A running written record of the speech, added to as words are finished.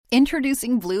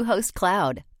Introducing Bluehost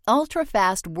Cloud,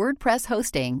 ultra-fast WordPress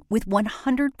hosting with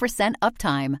 100%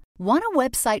 uptime. Want a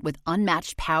website with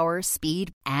unmatched power,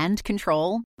 speed, and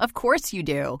control? Of course you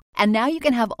do. And now you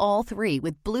can have all three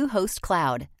with Bluehost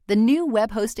Cloud, the new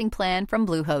web hosting plan from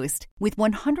Bluehost. With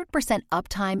 100%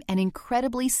 uptime and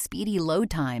incredibly speedy load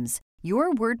times,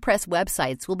 your WordPress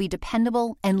websites will be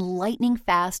dependable and lightning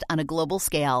fast on a global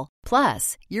scale.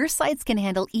 Plus, your sites can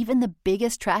handle even the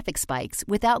biggest traffic spikes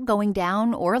without going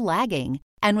down or lagging.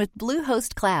 And with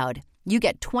Bluehost Cloud, you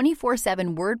get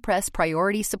 24/7 WordPress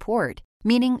priority support,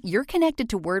 meaning you're connected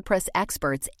to WordPress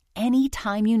experts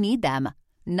anytime you need them.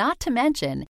 Not to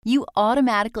mention, you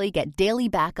automatically get daily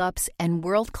backups and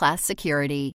world-class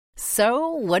security. So,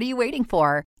 what are you waiting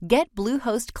for? Get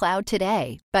Bluehost Cloud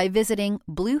today by visiting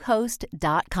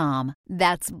Bluehost.com.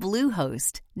 That's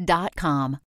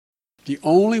Bluehost.com. The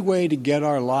only way to get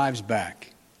our lives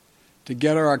back, to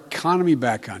get our economy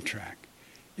back on track,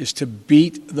 is to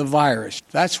beat the virus.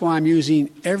 That's why I'm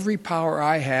using every power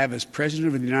I have as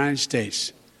President of the United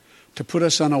States to put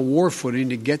us on a war footing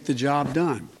to get the job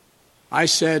done. I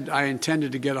said I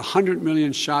intended to get 100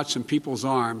 million shots in people's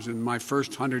arms in my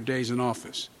first 100 days in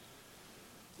office.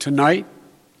 Tonight,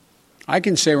 I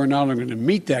can say we're not only going to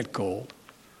meet that goal,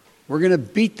 we're going to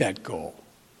beat that goal.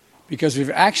 Because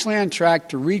we're actually on track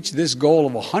to reach this goal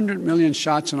of 100 million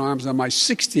shots in arms on my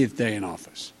 60th day in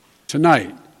office.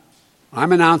 Tonight,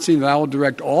 I'm announcing that I will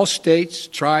direct all states,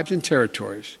 tribes, and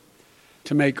territories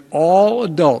to make all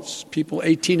adults, people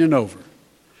 18 and over,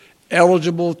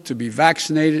 eligible to be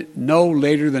vaccinated no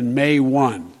later than May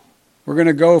 1. We're going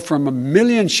to go from 1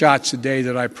 million shots a day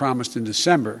that I promised in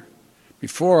December,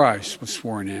 before I was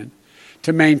sworn in,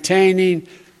 to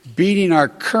beating our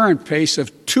current pace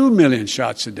of 2 million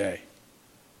shots a day.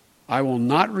 I will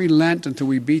not relent until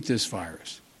we beat this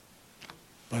virus.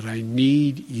 But I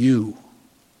need you,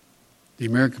 the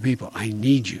American people. I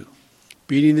need you.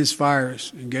 Beating this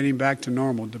virus and getting back to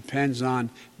normal depends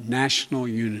on national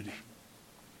unity.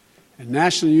 And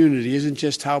national unity isn't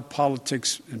just how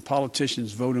politics and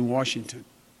politicians vote in Washington,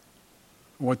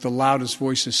 or what the loudest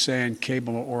voices say on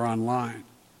cable or online.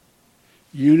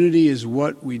 Unity is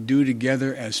what we do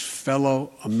together as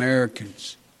fellow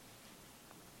Americans.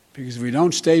 Because if we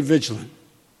don't stay vigilant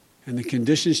and the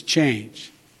conditions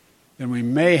change, then we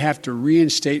may have to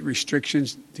reinstate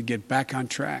restrictions to get back on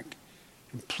track.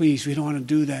 And please, we don't want to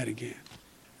do that again.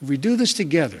 If we do this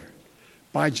together,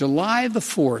 by July the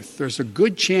 4th, there's a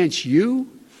good chance you,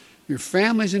 your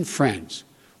families and friends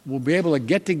will be able to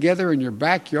get together in your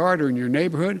backyard or in your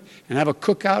neighborhood and have a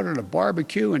cookout or a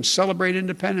barbecue and celebrate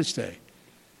Independence Day.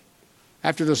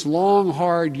 After this long,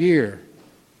 hard year,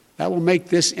 that will make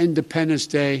this Independence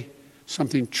Day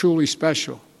something truly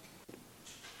special.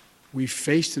 We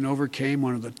faced and overcame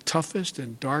one of the toughest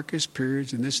and darkest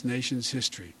periods in this nation's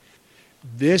history.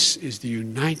 This is the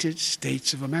United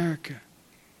States of America.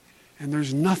 And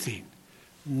there's nothing,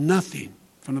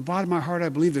 from the bottom of my heart I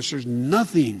believe this, there's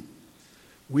nothing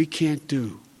we can't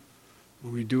do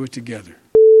when we do it together.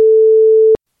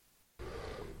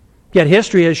 Yet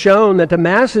history has shown that the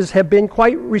masses have been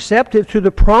quite receptive to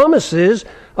the promises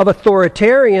of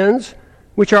authoritarians,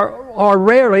 which are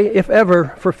rarely, if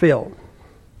ever, fulfilled.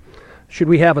 Should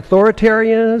we have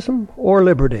authoritarianism or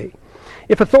liberty?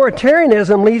 If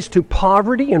authoritarianism leads to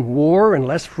poverty and war and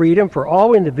less freedom for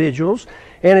all individuals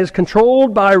and is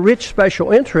controlled by rich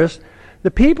special interests,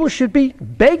 the people should be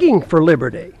begging for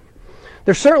liberty.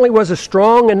 There certainly was a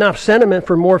strong enough sentiment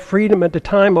for more freedom at the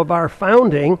time of our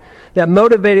founding that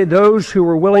motivated those who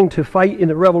were willing to fight in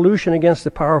the revolution against the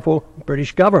powerful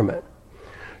British government.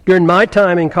 During my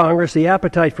time in Congress, the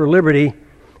appetite for liberty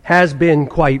has been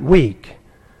quite weak.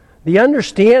 The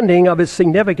understanding of its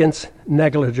significance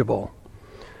negligible.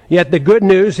 Yet the good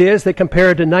news is that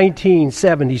compared to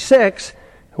 1976,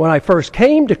 when I first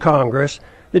came to Congress,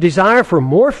 the desire for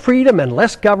more freedom and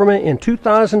less government in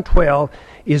 2012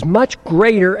 is much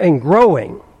greater and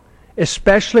growing,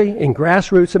 especially in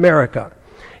grassroots America.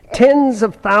 Tens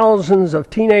of thousands of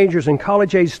teenagers and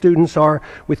college-age students are,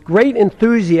 with great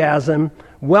enthusiasm,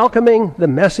 welcoming the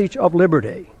message of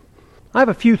liberty. I have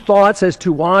a few thoughts as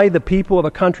to why the people of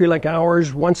a country like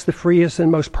ours, once the freest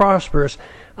and most prosperous,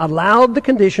 allowed the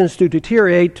conditions to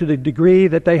deteriorate to the degree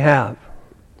that they have.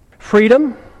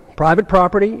 Freedom, private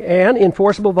property, and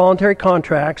enforceable voluntary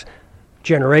contracts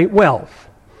generate wealth.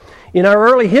 In our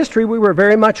early history, we were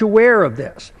very much aware of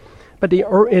this. But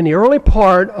in the early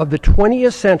part of the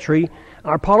 20th century,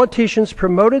 our politicians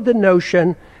promoted the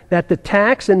notion that the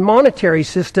tax and monetary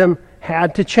system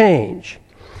had to change.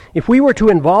 If we were to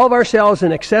involve ourselves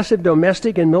in excessive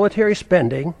domestic and military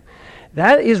spending,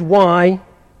 that is why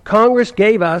Congress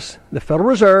gave us the Federal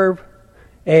Reserve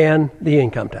and the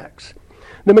income tax.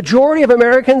 The majority of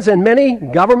Americans and many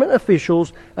government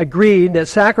officials agreed that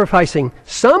sacrificing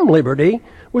some liberty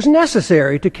was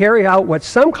necessary to carry out what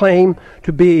some claim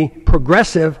to be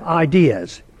progressive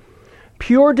ideas.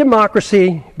 Pure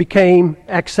democracy became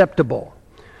acceptable.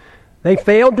 They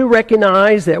failed to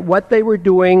recognize that what they were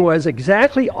doing was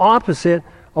exactly opposite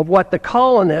of what the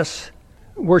colonists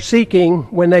were seeking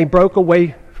when they broke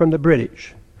away from the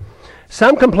British.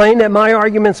 Some complain that my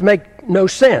arguments make no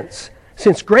sense,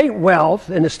 since great wealth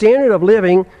and the standard of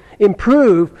living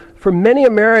improved for many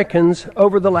Americans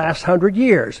over the last 100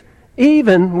 years,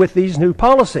 even with these new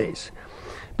policies.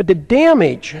 But the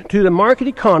damage to the market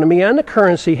economy and the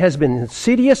currency has been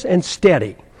insidious and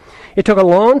steady. It took a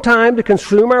long time to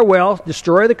consume our wealth,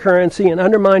 destroy the currency, and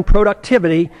undermine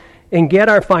productivity, and get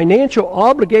our financial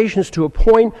obligations to a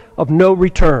point of no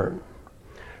return.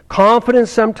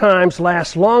 Confidence sometimes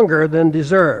lasts longer than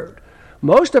deserved.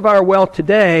 Most of our wealth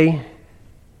today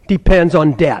depends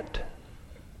on debt.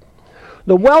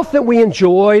 The wealth that we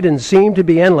enjoyed and seemed to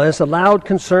be endless allowed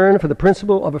concern for the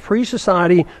principle of a free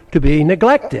society to be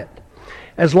neglected.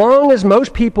 As long as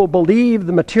most people believed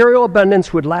the material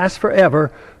abundance would last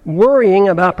forever, worrying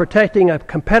about protecting a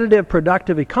competitive,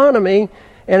 productive economy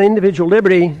and individual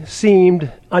liberty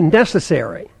seemed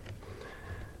unnecessary.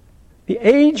 The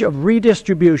age of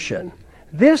redistribution.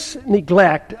 This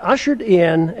neglect ushered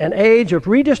in an age of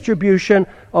redistribution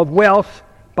of wealth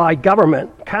by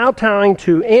government, kowtowing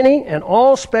to any and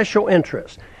all special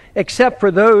interests, except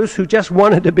for those who just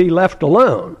wanted to be left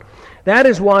alone. That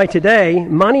is why today,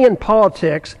 money in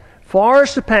politics far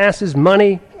surpasses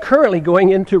money currently going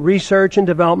into research and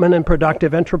development and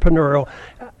productive entrepreneurial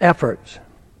efforts.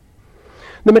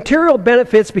 The material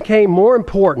benefits became more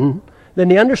important than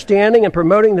the understanding and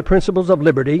promoting the principles of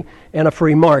liberty and a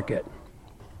free market.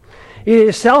 It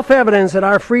is self-evident that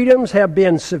our freedoms have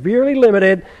been severely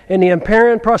limited, and the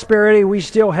apparent prosperity we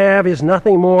still have is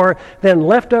nothing more than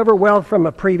leftover wealth from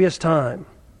a previous time.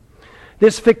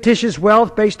 This fictitious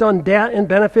wealth based on debt and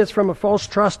benefits from a false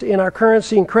trust in our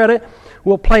currency and credit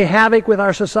will play havoc with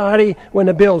our society when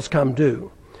the bills come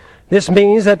due. This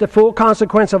means that the full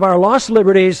consequence of our lost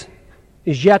liberties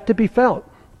is yet to be felt.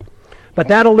 But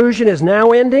that illusion is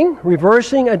now ending.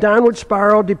 Reversing a downward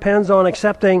spiral depends on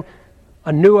accepting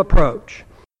a new approach.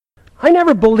 I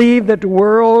never believed that the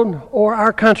world or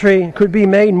our country could be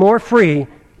made more free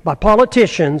by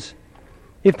politicians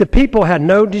if the people had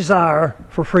no desire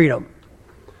for freedom.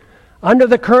 Under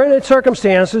the current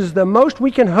circumstances, the most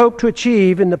we can hope to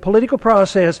achieve in the political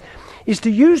process is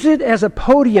to use it as a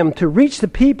podium to reach the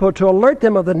people, to alert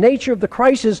them of the nature of the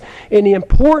crisis and the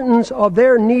importance of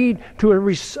their need to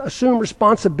assume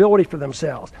responsibility for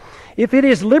themselves. If it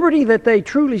is liberty that they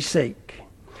truly seek,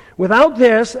 without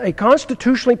this, a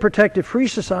constitutionally protected free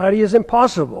society is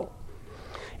impossible.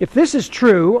 If this is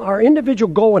true, our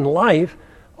individual goal in life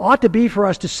ought to be for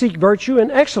us to seek virtue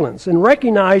and excellence and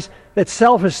recognize that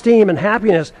self-esteem and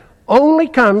happiness only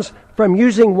comes from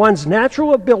using one's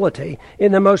natural ability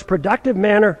in the most productive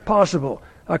manner possible,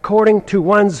 according to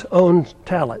one's own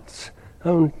talents.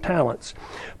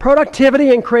 Productivity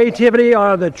and creativity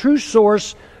are the true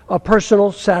source of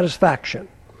personal satisfaction.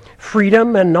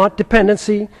 Freedom and not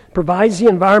dependency provides the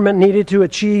environment needed to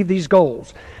achieve these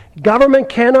goals. Government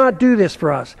cannot do this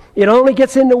for us. It only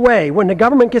gets in the way. When the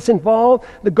government gets involved,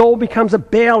 the goal becomes a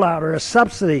bailout or a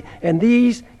subsidy, and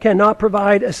these cannot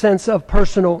provide a sense of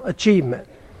personal achievement.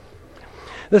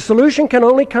 The solution can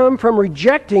only come from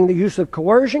rejecting the use of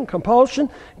coercion, compulsion,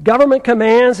 government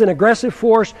commands, and aggressive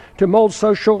force to mold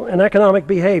social and economic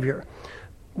behavior.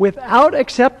 Without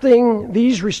accepting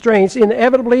these restraints,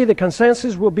 inevitably the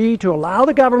consensus will be to allow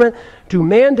the government to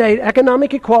mandate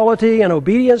economic equality and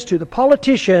obedience to the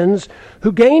politicians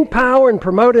who gain power and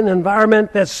promote an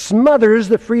environment that smothers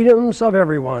the freedoms of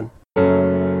everyone.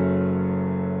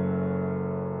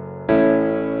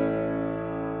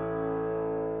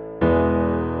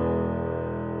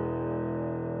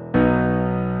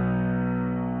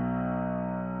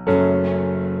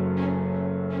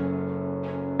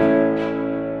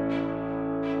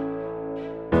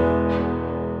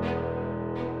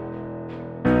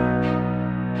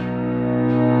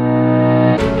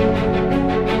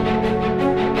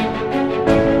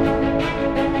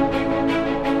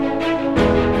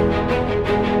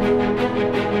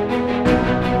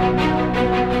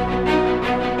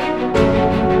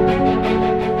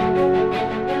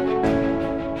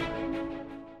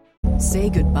 Say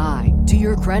goodbye to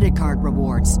your credit card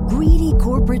rewards. Greedy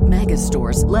corporate mega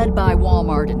stores, led by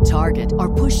Walmart and Target,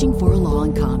 are pushing for a law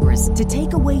in Congress to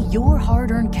take away your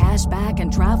hard-earned cash back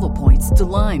and travel points to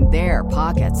line their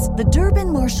pockets. The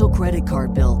Durbin-Marshall credit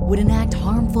card bill would enact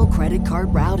harmful credit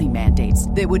card routing mandates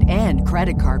that would end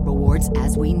credit card rewards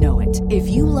as we know it. If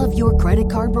you love your credit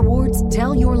card rewards,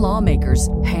 tell your lawmakers,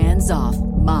 hands off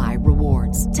my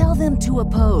rewards. Tell them to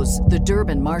oppose the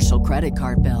Durbin-Marshall credit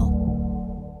card bill.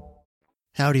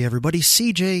 Howdy everybody,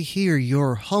 CJ here,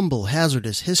 your humble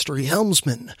hazardous history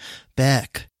helmsman,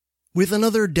 back with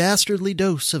another dastardly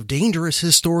dose of dangerous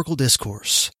historical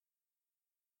discourse.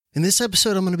 In this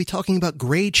episode, I'm going to be talking about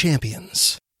Grey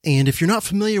Champions. And if you're not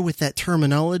familiar with that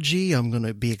terminology, I'm going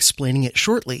to be explaining it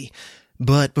shortly.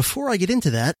 But before I get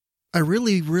into that, I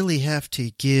really have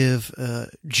to give a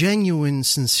genuine,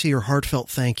 sincere, heartfelt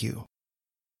thank you.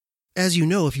 As you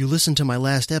know, if you listened to my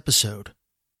last episode,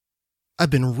 I've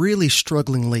been really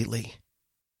struggling lately.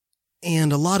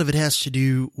 And a lot of it has to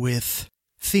do with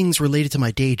things related to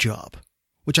my day job,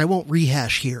 which I won't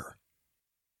rehash here.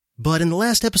 But in the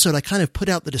last episode, I kind of put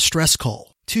out the distress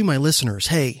call to my listeners.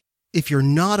 Hey, if you're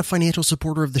not a financial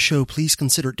supporter of the show, please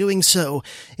consider doing so.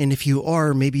 And if you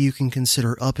are, maybe you can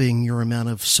consider upping your amount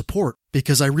of support,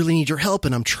 because I really need your help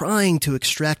and I'm trying to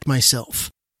extract myself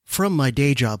from my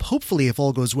day job, hopefully if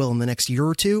all goes well in the next year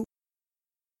or two,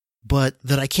 but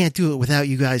that I can't do it without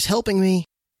you guys helping me.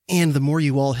 And the more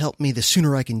you all help me, the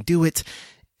sooner I can do it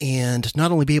and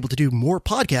not only be able to do more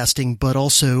podcasting, but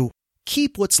also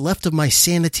keep what's left of my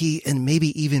sanity and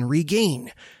maybe even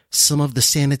regain some of the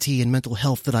sanity and mental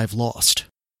health that I've lost.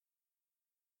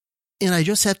 And I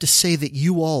just have to say that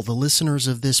you all, the listeners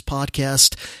of this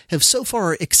podcast, have so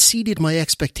far exceeded my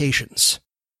expectations.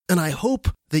 And I hope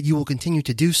that you will continue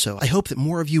to do so. I hope that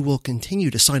more of you will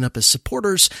continue to sign up as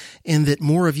supporters, and that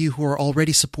more of you who are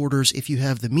already supporters, if you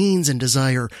have the means and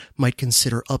desire, might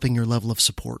consider upping your level of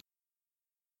support.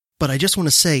 But I just want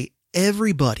to say,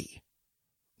 everybody,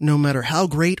 no matter how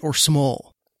great or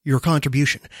small your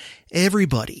contribution,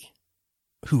 everybody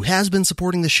who has been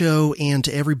supporting the show, and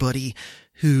to everybody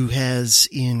who has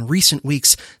in recent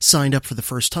weeks signed up for the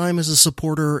first time as a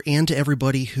supporter, and to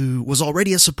everybody who was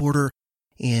already a supporter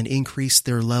and increased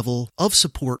their level of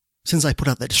support since I put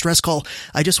out that distress call,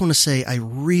 I just want to say I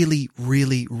really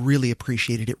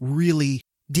appreciate it. It really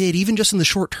did, even just in the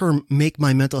short term, make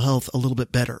my mental health a little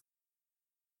bit better.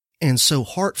 And so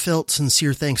heartfelt,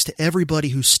 sincere thanks to everybody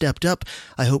who stepped up.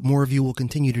 I hope more of you will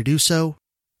continue to do so.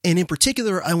 And in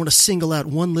particular, I want to single out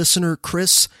one listener,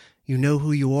 Chris. You know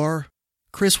who you are.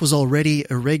 Chris was already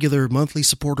a regular monthly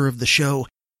supporter of the show,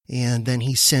 and then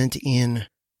he sent in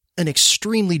an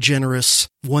extremely generous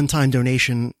one-time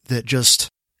donation that just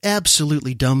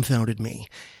absolutely dumbfounded me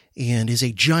and is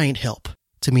a giant help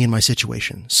to me in my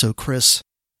situation. So Chris,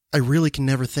 I really can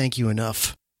never thank you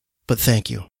enough, but thank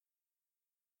you.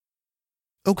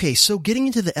 Okay, so getting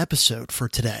into the episode for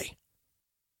today.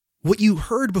 What you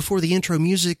heard before the intro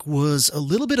music was a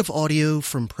little bit of audio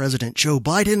from President Joe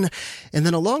Biden, and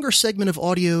then a longer segment of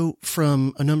audio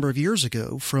from a number of years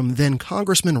ago from then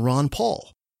Congressman Ron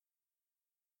Paul.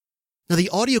 Now, the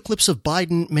audio clips of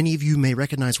Biden, many of you may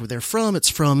recognize where they're from. It's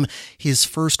from his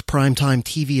first primetime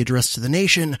TV address to the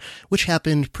nation, which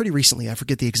happened pretty recently. I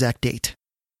forget the exact date.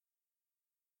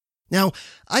 Now,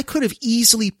 I could have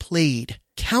easily played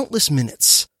countless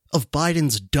minutes of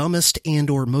Biden's dumbest and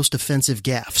or most offensive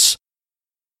gaffes,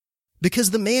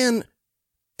 because the man,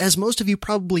 as most of you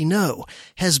probably know,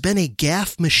 has been a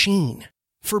gaffe machine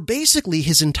for basically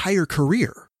his entire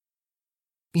career.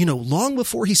 You know, long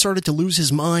before he started to lose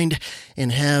his mind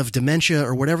and have dementia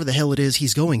or whatever the hell it is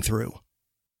he's going through.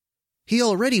 He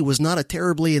already was not a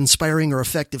terribly inspiring or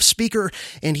effective speaker,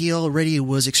 and he already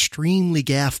was extremely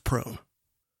gaffe prone.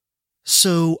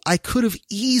 So I could have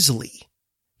easily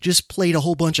just played a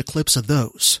whole bunch of clips of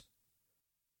those.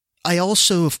 I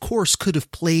also, of course, could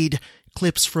have played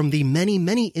clips from the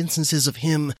many instances of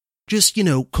him just,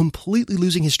 completely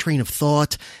losing his train of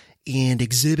thought and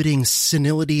exhibiting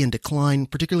senility and decline,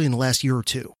 particularly in the last year or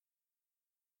two.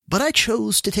 But I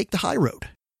chose to take the high road.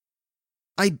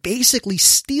 I basically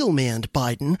steel-manned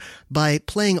Biden by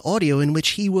playing audio in which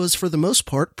he was, for the most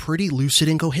part, pretty lucid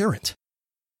and coherent.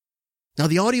 Now,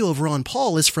 the audio of Ron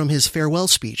Paul is from his farewell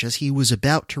speech as he was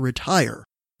about to retire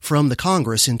from the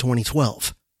Congress in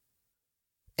 2012.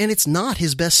 And it's not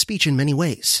his best speech in many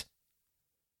ways.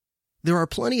 There are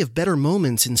plenty of better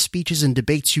moments in speeches and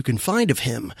debates you can find of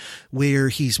him, where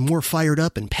he's more fired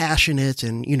up and passionate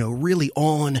and, really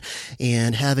on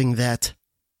and having that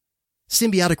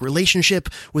symbiotic relationship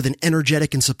with an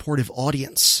energetic and supportive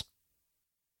audience.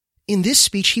 In this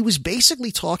speech, he was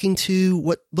basically talking to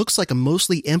what looks like a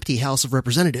mostly empty House of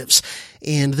Representatives,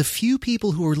 and the few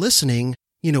people who were listening,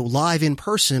 live in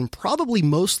person, probably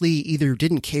mostly either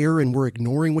didn't care and were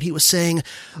ignoring what he was saying,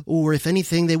 or if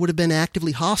anything, they would have been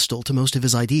actively hostile to most of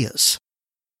his ideas.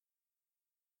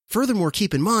 Furthermore,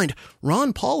 keep in mind,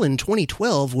 Ron Paul in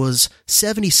 2012 was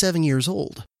 77 years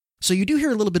old. So you do hear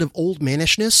a little bit of old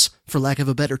manishness, for lack of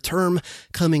a better term,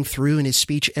 coming through in his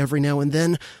speech every now and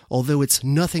then, although it's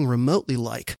nothing remotely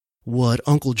like what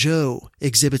Uncle Joe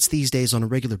exhibits these days on a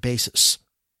regular basis.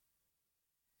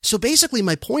 So basically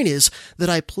my point is that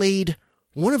I played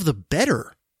one of the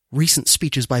better recent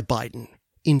speeches by Biden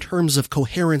in terms of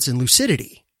coherence and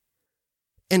lucidity,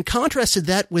 and contrasted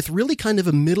that with really kind of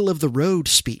a middle-of-the-road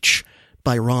speech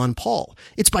by Ron Paul.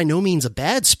 It's by no means a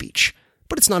bad speech,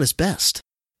 but it's not his best.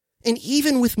 And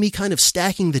even with me kind of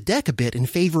stacking the deck a bit in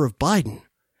favor of Biden,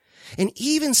 and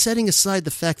even setting aside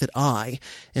the fact that I,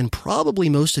 and probably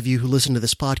most of you who listen to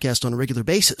this podcast on a regular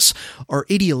basis, are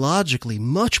ideologically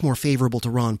much more favorable to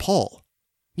Ron Paul,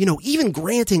 even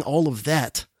granting all of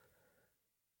that,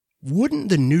 wouldn't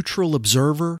the neutral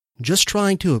observer, just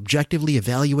trying to objectively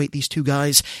evaluate these two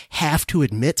guys, have to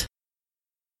admit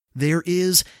there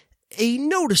is a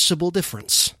noticeable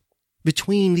difference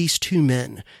between these two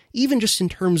men, even just in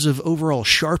terms of overall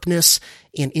sharpness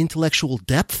and intellectual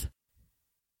depth?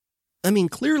 I mean,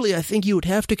 clearly I think you would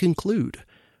have to conclude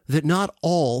that not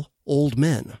all old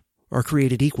men are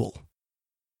created equal.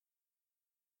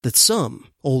 That some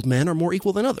old men are more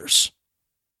equal than others.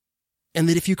 And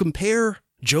that if you compare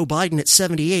Joe Biden at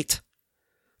 78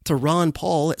 to Ron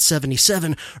Paul at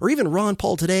 77, or even Ron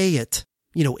Paul today at,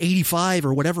 85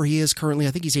 or whatever he is currently, I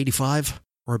think he's 85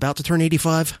 or about to turn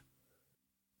 85,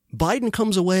 Biden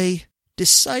comes away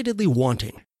decidedly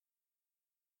wanting.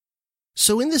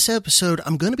 So in this episode,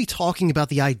 I'm going to be talking about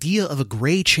the idea of a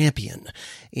gray champion,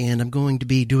 and I'm going to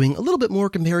be doing a little bit more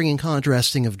comparing and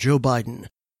contrasting of Joe Biden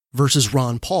versus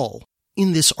Ron Paul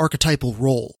in this archetypal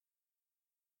role.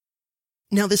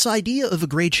 Now, this idea of a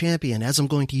gray champion, as I'm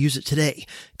going to use it today,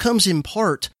 comes in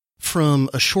part from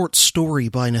a short story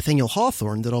by Nathaniel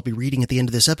Hawthorne that I'll be reading at the end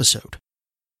of this episode.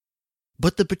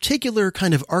 But the particular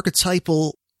kind of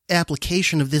archetypal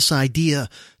application of this idea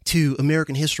to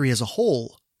American history as a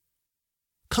whole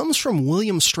comes from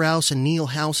William Strauss and Neil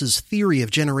House's theory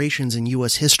of generations in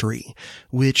U.S. history,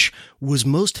 which was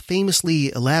most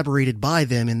famously elaborated by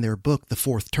them in their book, The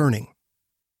Fourth Turning.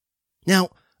 Now,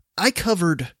 I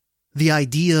covered the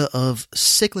idea of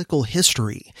cyclical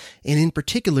history, and in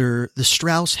particular, the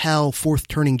Strauss-Howe Fourth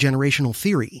Turning generational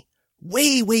theory,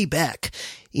 way back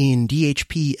in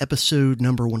DHP episode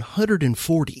number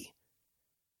 140,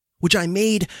 which I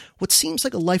made what seems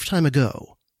like a lifetime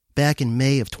ago, back in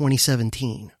May of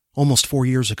 2017, almost 4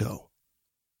 years ago.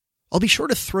 I'll be sure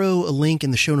to throw a link in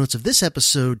the show notes of this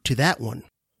episode to that one,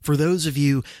 for those of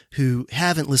you who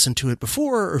haven't listened to it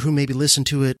before, or who maybe listened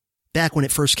to it back when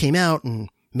it first came out, and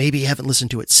maybe haven't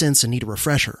listened to it since and need a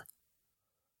refresher.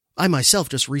 I myself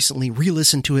just recently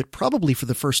re-listened to it probably for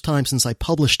the first time since I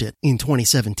published it in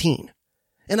 2017.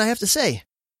 And I have to say,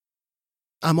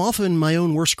 I'm often my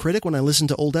own worst critic when I listen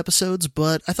to old episodes,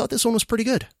 but I thought this one was pretty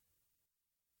good.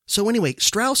 So anyway,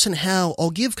 Strauss and Howe, I'll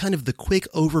give kind of the quick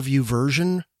overview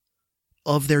version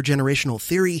of their generational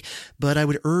theory, but I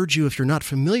would urge you, if you're not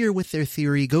familiar with their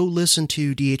theory, go listen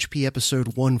to DHP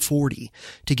episode 140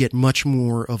 to get much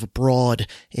more of a broad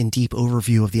and deep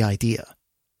overview of the idea.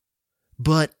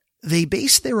 But they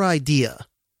base their idea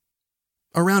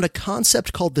around a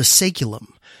concept called the saeculum,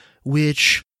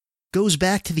 which goes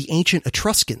back to the ancient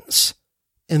Etruscans,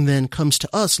 and then comes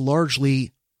to us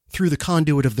largely through the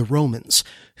conduit of the Romans,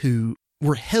 who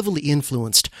were heavily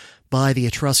influenced by the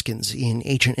Etruscans in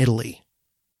ancient Italy.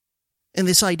 And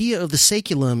this idea of the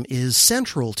saeculum is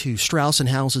central to Strauss and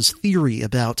House's theory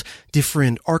about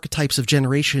different archetypes of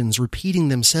generations repeating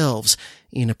themselves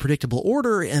in a predictable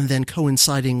order and then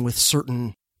coinciding with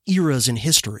certain eras in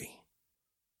history.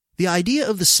 The idea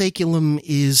of the saeculum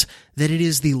is that it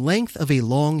is the length of a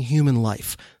long human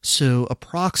life, so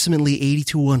approximately 80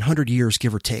 to 100 years,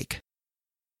 give or take.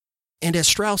 And as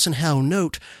Strauss and Howe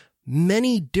note,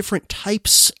 many different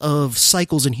types of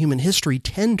cycles in human history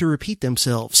tend to repeat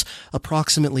themselves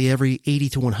approximately every 80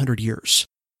 to 100 years.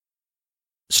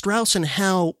 Strauss and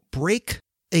Howe break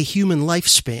a human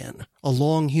lifespan, a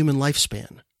long human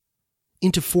lifespan,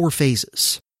 into 4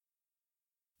 phases.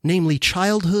 Namely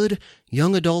childhood,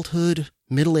 young adulthood,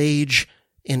 middle age,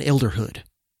 and elderhood.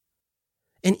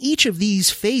 And each of these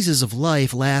phases of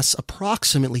life lasts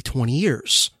approximately 20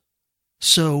 years.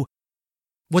 So,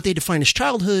 what they define as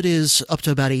childhood is up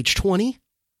to about age 20.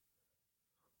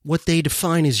 What they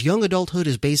define as young adulthood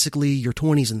is basically your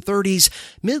 20s and 30s,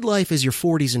 midlife is your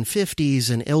 40s and 50s,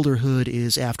 and elderhood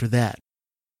is after that.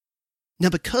 Now,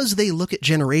 because they look at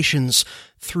generations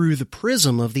through the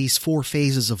prism of these 4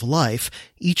 phases of life,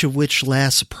 each of which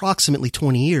lasts approximately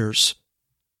 20 years,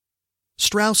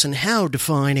 Strauss and Howe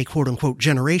define a quote-unquote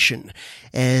generation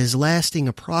as lasting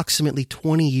approximately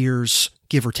 20 years,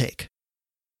 give or take.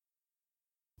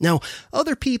 Now,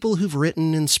 other people who've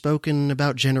written and spoken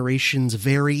about generations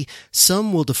vary.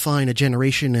 Some will define a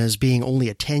generation as being only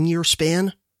a 10-year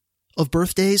span of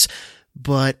birthdays,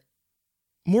 but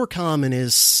more common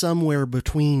is somewhere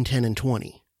between 10 and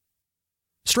 20.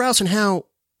 Strauss and Howe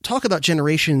talk about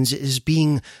generations as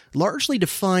being largely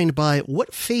defined by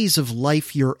what phase of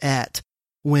life you're at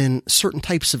when certain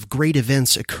types of great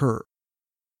events occur.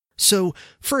 So,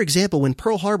 for example, when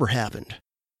Pearl Harbor happened,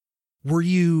 were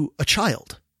you a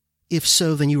child? If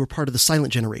so, then you were part of the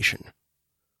silent generation.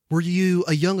 Were you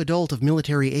a young adult of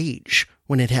military age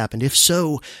when it happened? If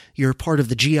so, you're part of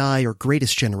the GI or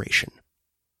greatest generation.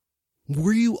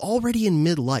 Were you already in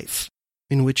midlife?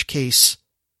 In which case,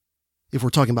 if we're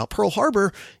talking about Pearl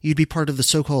Harbor, you'd be part of the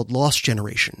so-called lost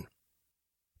generation.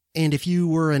 And if you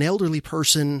were an elderly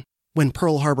person when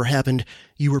Pearl Harbor happened,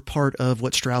 you were part of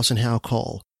what Strauss and Howe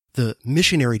call the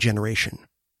missionary generation.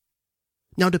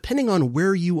 Now, depending on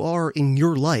where you are in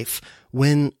your life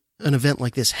when an event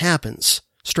like this happens,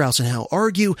 Strauss and Howe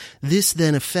argue this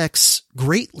then affects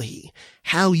greatly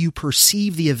how you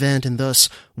perceive the event and thus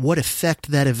what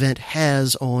effect that event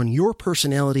has on your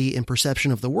personality and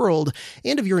perception of the world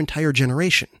and of your entire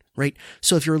generation, right?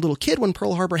 So if you're a little kid when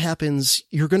Pearl Harbor happens,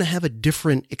 you're going to have a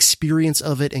different experience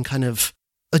of it and kind of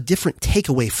a different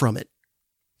takeaway from it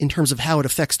in terms of how it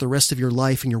affects the rest of your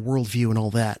life and your worldview and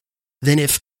all that than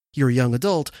if you're a young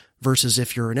adult versus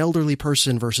if you're an elderly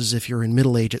person versus if you're in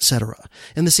middle age, etc.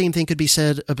 And the same thing could be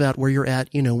said about where you're at,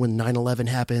 when 9/11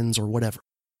 happens or whatever.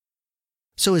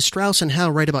 So as Strauss and Howe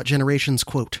write about generations,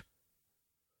 quote,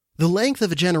 "The length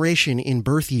of a generation in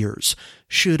birth years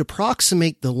should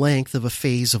approximate the length of a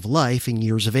phase of life in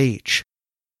years of age.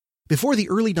 Before the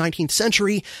early 19th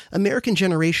century, American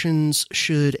generations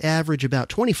should average about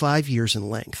 25 years in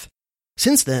length.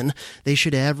 Since then, they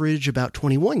should average about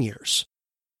 21 years.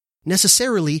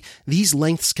 Necessarily, these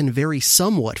lengths can vary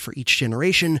somewhat for each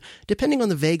generation, depending on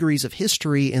the vagaries of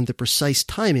history and the precise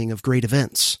timing of great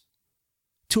events.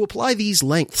 To apply these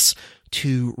lengths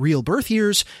to real birth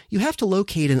years, you have to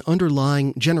locate an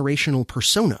underlying generational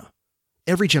persona.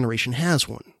 Every generation has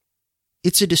one.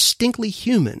 It's a distinctly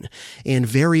human and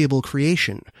variable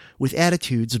creation, with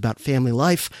attitudes about family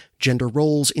life, gender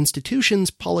roles, institutions,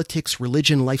 politics,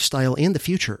 religion, lifestyle, and the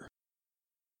future.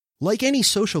 Like any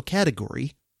social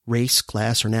category, race,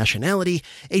 class, or nationality,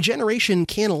 a generation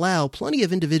can allow plenty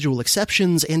of individual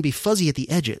exceptions and be fuzzy at the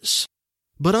edges.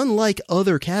 But unlike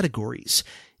other categories,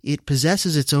 it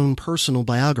possesses its own personal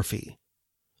biography.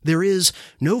 There is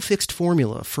no fixed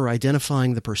formula for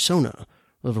identifying the persona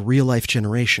of a real-life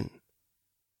generation.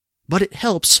 But it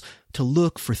helps to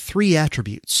look for 3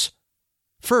 attributes.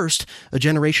 First, a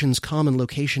generation's common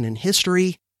location in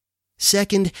history.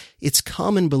 Second, its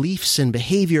common beliefs and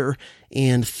behavior.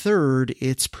 And third,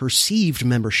 its perceived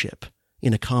membership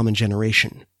in a common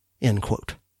generation." End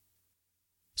quote.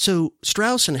 So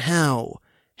Strauss and Howe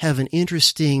have an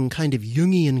interesting kind of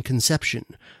Jungian conception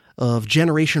of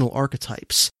generational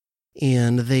archetypes,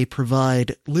 and they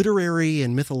provide literary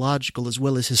and mythological as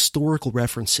well as historical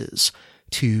references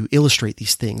to illustrate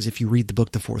these things if you read the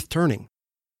book The Fourth Turning.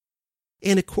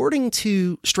 And according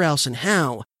to Strauss and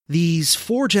Howe, these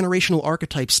 4 generational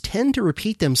archetypes tend to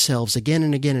repeat themselves again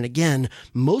and again and again,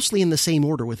 mostly in the same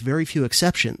order with very few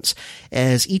exceptions,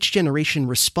 as each generation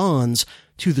responds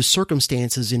to the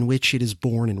circumstances in which it is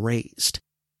born and raised.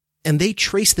 And they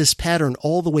trace this pattern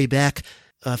all the way back,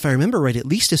 if I remember right, at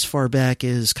least as far back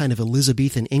as kind of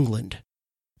Elizabethan England,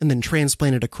 and then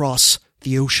transplanted across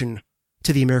the ocean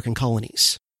to the American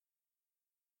colonies.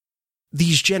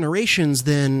 These generations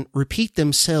then repeat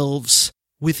themselves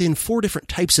within 4 different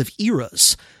types of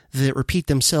eras that repeat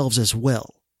themselves as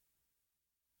well.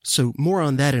 So more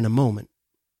on that in a moment.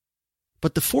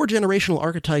 But the 4 generational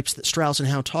archetypes that Strauss and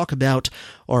Howe talk about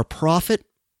are prophet,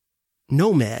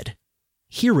 nomad,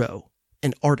 hero,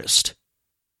 and artist.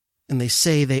 And they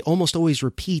say they almost always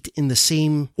repeat in the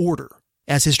same order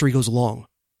as history goes along.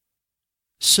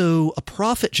 So a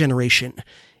prophet generation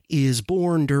is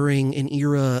born during an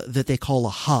era that they call a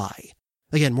high.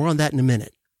 Again, more on that in a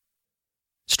minute.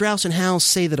 Strauss and Howe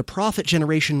say that a prophet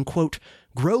generation, quote,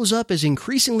 "grows up as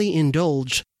increasingly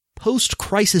indulged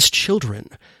post-crisis children,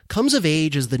 comes of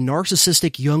age as the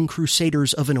narcissistic young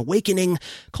crusaders of an awakening,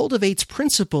 cultivates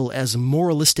principle as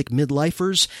moralistic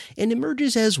midlifers, and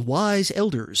emerges as wise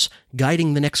elders,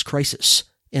 guiding the next crisis."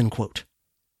 End quote.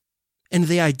 And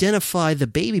they identify the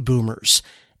baby boomers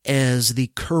as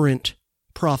the current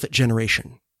prophet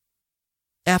generation.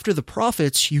 After the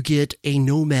prophets, you get a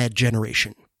nomad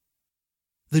generation.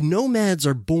 The nomads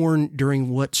are born during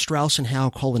what Strauss and Howe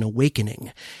call an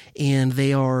awakening, and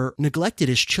they are neglected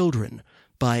as children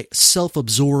by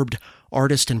self-absorbed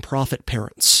artist and prophet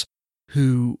parents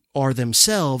who are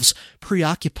themselves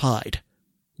preoccupied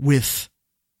with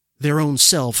their own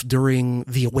self during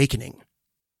the awakening.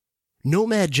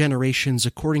 Nomad generations,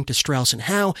 according to Strauss and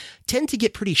Howe, tend to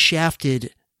get pretty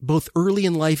shafted both early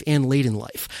in life and late in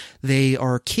life. They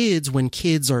are kids when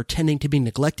kids are tending to be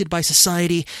neglected by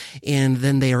society, and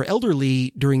then they are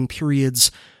elderly during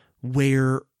periods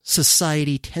where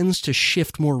society tends to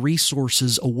shift more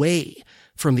resources away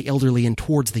from the elderly and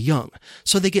towards the young.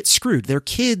 So they get screwed. They're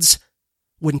kids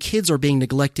when kids are being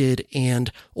neglected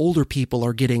and older people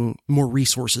are getting more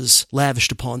resources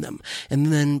lavished upon them.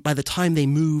 And then by the time they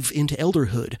move into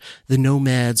elderhood, the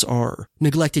nomads are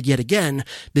neglected yet again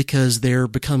because they're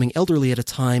becoming elderly at a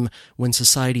time when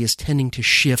society is tending to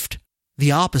shift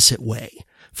the opposite way,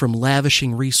 from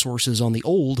lavishing resources on the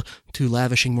old to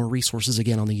lavishing more resources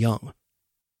again on the young.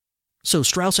 So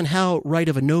Strauss and Howe write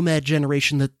of a nomad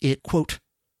generation that it, quote,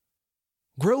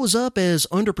 grows up as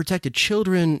underprotected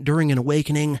children during an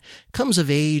awakening, comes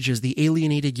of age as the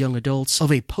alienated young adults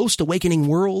of a post-awakening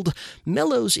world,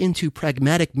 mellows into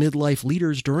pragmatic midlife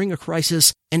leaders during a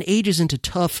crisis, and ages into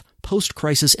tough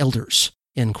post-crisis elders,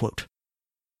 end quote.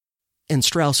 And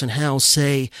Strauss and Howe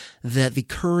say that the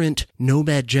current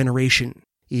nomad generation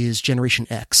is Generation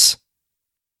X.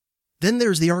 Then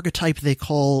there's the archetype they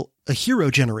call a hero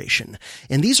generation,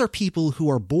 and these are people who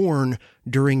are born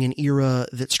during an era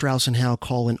that Strauss and Howe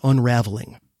call an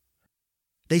unraveling.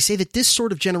 They say that this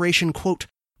sort of generation, quote,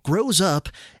 grows up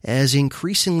as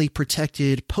increasingly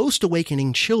protected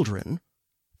post-awakening children,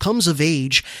 comes of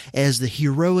age as the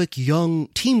heroic young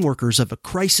team workers of a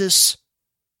crisis,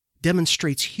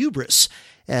 demonstrates hubris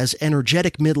as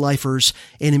energetic midlifers,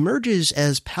 and emerges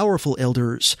as powerful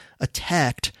elders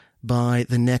attacked by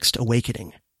the next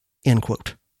awakening, end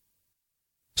quote.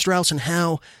 Strauss and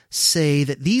Howe say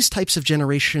that these types of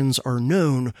generations are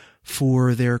known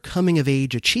for their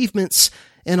coming-of-age achievements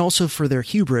and also for their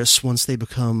hubris once they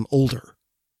become older.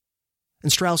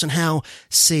 And Strauss and Howe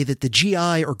say that the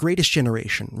GI or greatest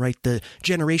generation, right, the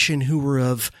generation who were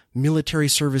of military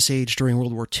service age during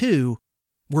World War II,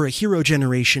 were a hero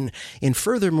generation, and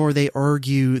furthermore they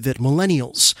argue that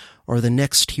millennials are the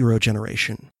next hero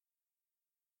generation.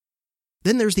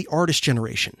 Then there's the artist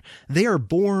generation. They are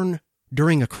born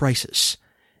during a crisis,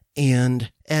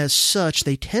 and as such,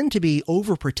 they tend to be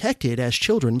overprotected as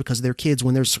children because they're kids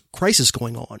when there's a crisis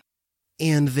going on.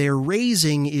 And their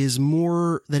raising is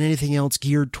more than anything else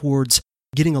geared towards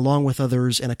getting along with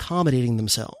others and accommodating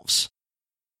themselves.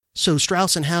 So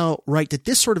Strauss and Howe write that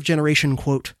this sort of generation,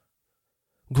 quote,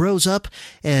 grows up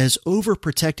as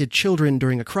overprotected children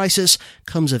during a crisis,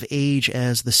 comes of age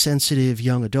as the sensitive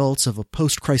young adults of a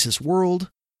post-crisis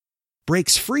world,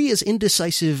 breaks free as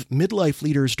indecisive midlife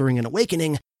leaders during an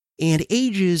awakening, and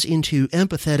ages into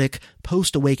empathetic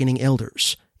post-awakening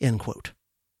elders, end quote.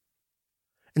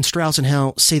 And Strauss and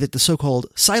Howe say that the so-called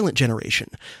silent generation,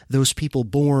 those people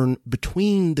born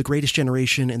between the greatest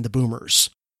generation and the boomers,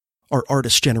 are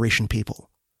artist generation people.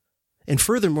 And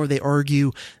furthermore, they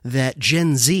argue that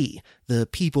Gen Z, the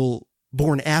people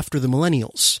born after the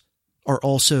millennials, are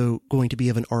also going to be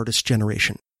of an artist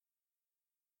generation.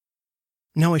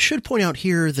 Now, I should point out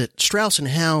here that Strauss and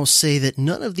Howe say that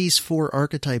none of these four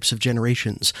archetypes of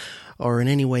generations are in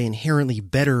any way inherently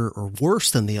better or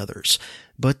worse than the others,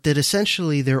 but that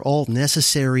essentially they're all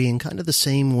necessary in kind of the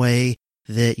same way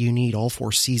that you need all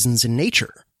four seasons in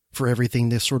nature for everything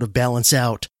to sort of balance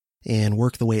out and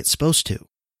work the way it's supposed to.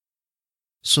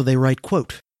 So they write,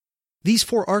 quote, these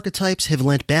four archetypes have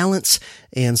lent balance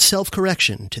and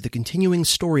self-correction to the continuing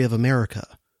story of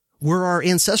America. Were our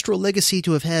ancestral legacy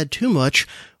to have had too much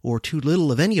or too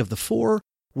little of any of the four,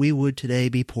 we would today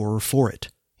be poorer for it,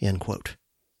 end quote.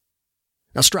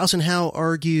 Now, Strauss and Howe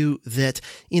argue that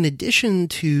in addition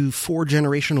to four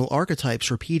generational archetypes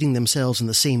repeating themselves in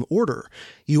the same order,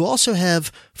 you also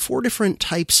have four different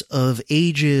types of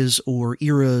ages or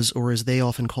eras, or as they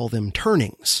often call them,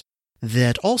 turnings,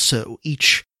 that also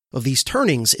each of these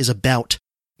turnings is about,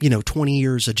 20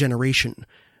 years a generation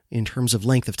in terms of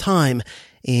length of time,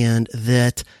 and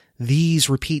that these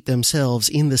repeat themselves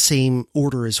in the same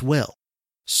order as well.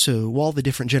 So while the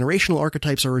different generational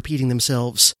archetypes are repeating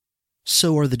themselves,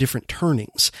 so are the different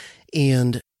turnings.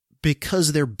 And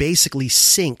because they're basically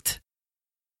synced,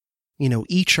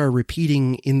 each are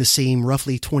repeating in the same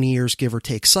roughly 20 years, give or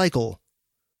take, cycle,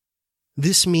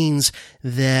 this means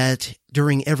that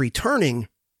during every turning,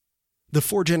 the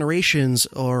 4 generations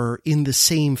are in the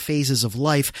same phases of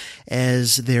life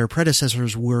as their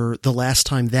predecessors were the last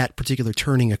time that particular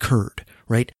turning occurred,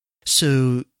 right?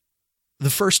 So the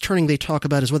first turning they talk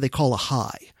about is what they call a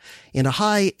high. And a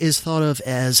high is thought of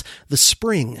as the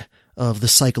spring of the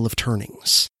cycle of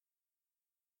turnings.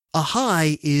 A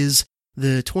high is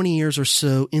the 20 years or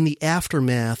so in the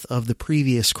aftermath of the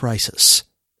previous crisis.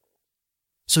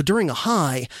 So during a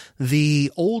high, the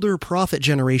older prophet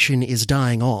generation is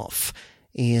dying off,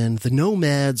 and the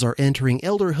nomads are entering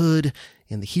elderhood,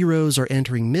 and the heroes are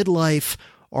entering midlife,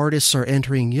 artists are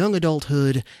entering young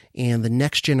adulthood, and the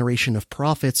next generation of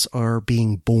prophets are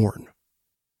being born.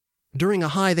 During a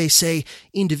high, they say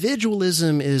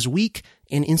individualism is weak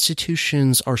and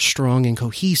institutions are strong and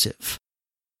cohesive.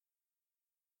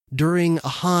 During a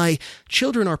high,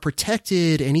 children are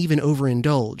protected and even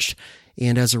overindulged,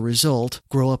 and as a result,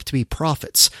 grow up to be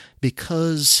prophets.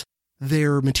 Because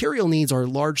their material needs are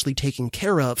largely taken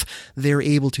care of, they're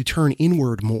able to turn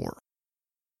inward more.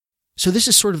 So this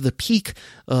is sort of the peak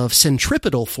of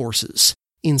centripetal forces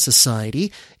in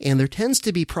society, and there tends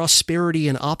to be prosperity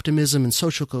and optimism and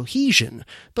social cohesion,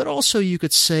 but also you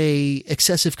could say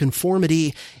excessive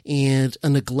conformity and a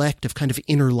neglect of kind of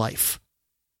inner life.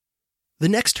 The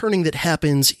next turning that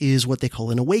happens is what they call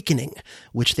an awakening,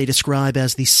 which they describe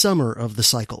as the summer of the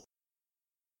cycle.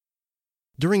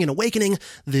 During an awakening,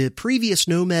 the previous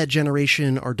nomad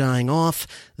generation are dying off,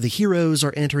 the heroes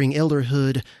are entering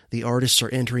elderhood, the artists are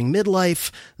entering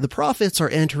midlife, the prophets are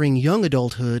entering young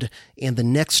adulthood, and the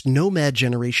next nomad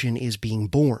generation is being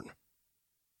born.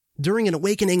 During an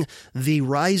awakening, the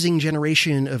rising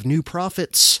generation of new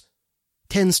prophets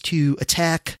tends to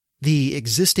attack the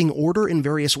existing order in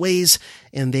various ways,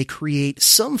 and they create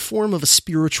some form of a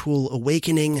spiritual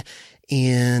awakening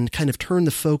and kind of turn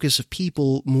the focus of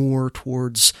people more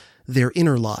towards their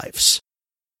inner lives.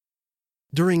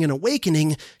 During an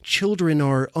awakening, children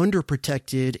are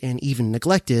underprotected and even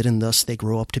neglected, and thus they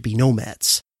grow up to be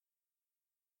nomads.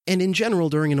 And in general,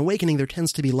 during an awakening, there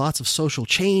tends to be lots of social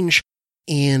change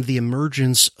and the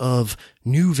emergence of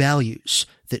new values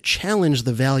that challenge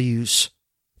the values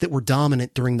that were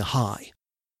dominant during the high.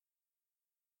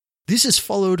 This is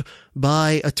followed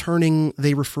by a turning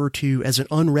they refer to as an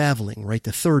unraveling, right?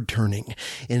 The third turning.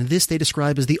 And this they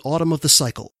describe as the autumn of the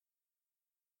cycle.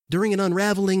 During an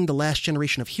unraveling, the last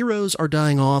generation of heroes are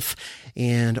dying off,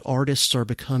 and artists are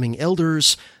becoming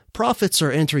elders, prophets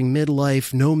are entering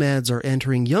midlife, nomads are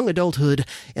entering young adulthood,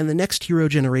 and the next hero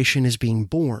generation is being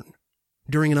born.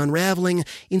 During an unraveling,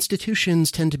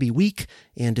 institutions tend to be weak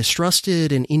and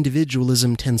distrusted, and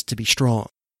individualism tends to be strong.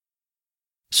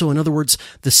 So in other words,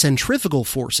 the centrifugal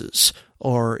forces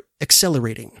are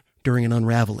accelerating during an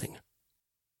unraveling.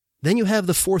 Then you have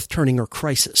the fourth turning or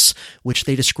crisis, which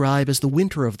they describe as the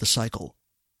winter of the cycle.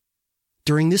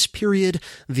 During this period,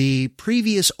 the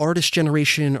previous artist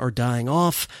generation are dying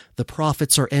off, the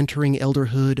prophets are entering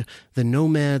elderhood, the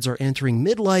nomads are entering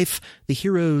midlife, the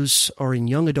heroes are in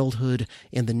young adulthood,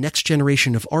 and the next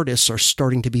generation of artists are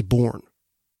starting to be born.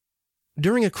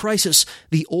 During a crisis,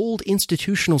 the old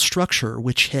institutional structure,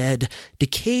 which had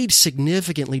decayed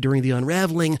significantly during the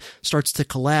unraveling, starts to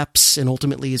collapse and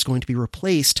ultimately is going to be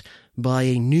replaced by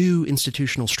a new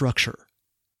institutional structure.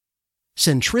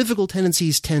 Centrifugal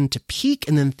tendencies tend to peak,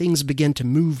 and then things begin to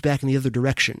move back in the other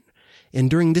direction. And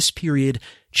during this period,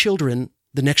 children,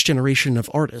 the next generation of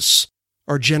artists,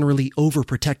 are generally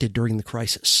overprotected during the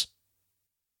crisis.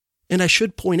 And I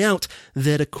should point out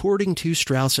that according to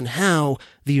Strauss and Howe,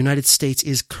 the United States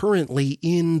is currently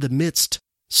in the midst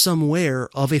somewhere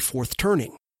of a fourth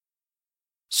turning.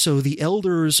 So the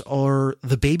elders are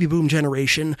the baby boom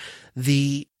generation.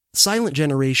 The silent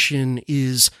generation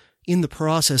is in the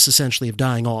process essentially of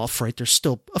dying off, right? There's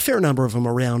still a fair number of them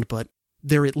around, but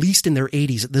they're at least in their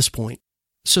 80s at this point.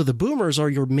 So the boomers are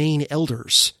your main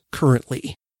elders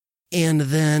currently. And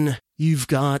then you've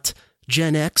got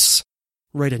Gen X,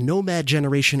 right? A nomad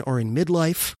generation are in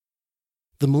midlife.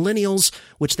 The millennials,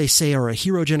 which they say are a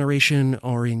hero generation,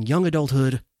 are in young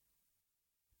adulthood.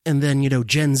 And then,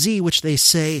 Gen Z, which they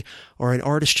say are an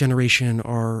artist generation,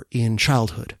 are in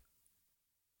childhood.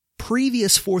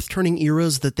 Previous fourth turning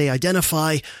eras that they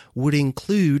identify would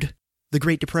include the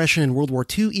Great Depression and World War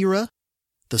II era,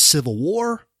 the Civil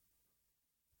War,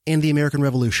 and the American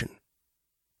Revolution.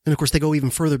 And of course, they go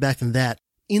even further back than that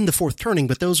in the fourth turning,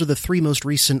 but those are the three most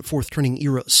recent fourth turning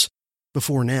eras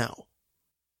before now.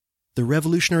 the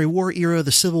Revolutionary War era,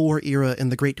 the Civil War era,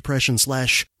 and the Great Depression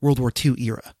 / World War II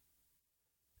era.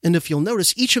 And if you'll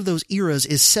notice, each of those eras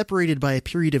is separated by a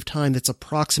period of time that's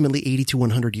approximately 80 to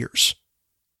 100 years.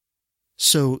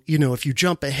 So, if you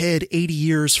jump ahead 80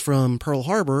 years from Pearl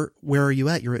Harbor, where are you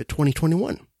at? You're at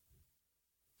 2021.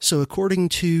 So according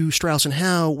to Strauss and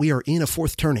Howe, we are in a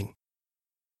fourth turning.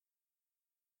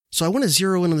 So I want to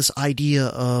zero in on this idea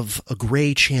of a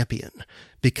gray champion,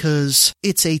 because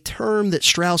it's a term that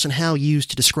Strauss and Howe use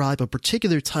to describe a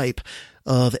particular type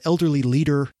of elderly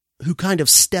leader who kind of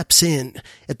steps in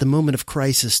at the moment of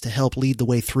crisis to help lead the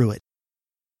way through it.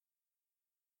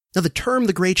 Now, the term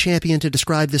the gray champion to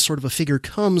describe this sort of a figure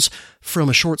comes from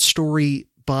a short story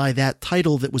by that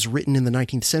title that was written in the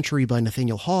 19th century by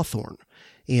Nathaniel Hawthorne.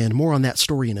 And more on that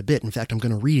story in a bit. In fact, I'm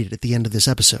going to read it at the end of this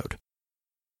episode.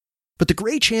 But the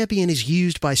gray champion is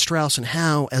used by Strauss and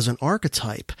Howe as an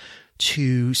archetype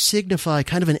to signify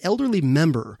kind of an elderly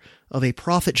member of a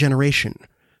prophet generation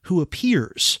who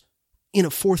appears in a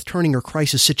fourth turning or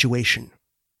crisis situation.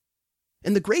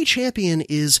 And the gray champion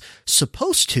is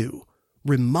supposed to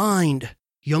remind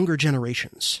younger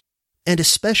generations, and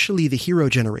especially the hero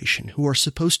generation, who are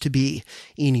supposed to be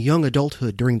in young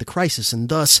adulthood during the crisis and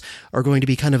thus are going to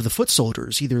be kind of the foot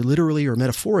soldiers, either literally or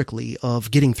metaphorically, of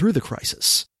getting through the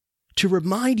crisis, to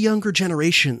remind younger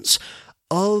generations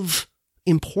of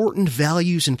important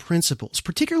values and principles,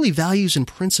 particularly values and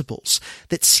principles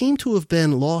that seem to have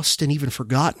been lost and even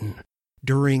forgotten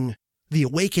during the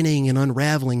awakening and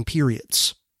unraveling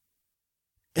periods.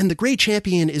 And the gray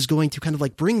champion is going to kind of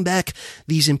like bring back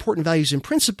these important values and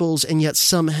principles and yet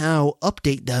somehow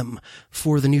update them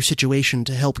for the new situation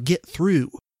to help get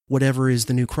through whatever is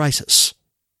the new crisis.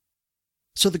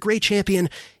 So the gray champion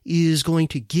is going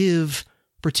to give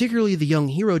particularly the young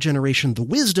hero generation the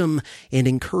wisdom and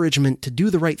encouragement to do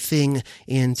the right thing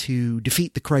and to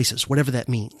defeat the crisis, whatever that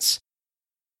means.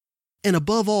 And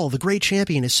above all, the gray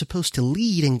champion is supposed to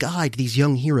lead and guide these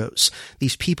young heroes,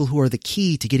 these people who are the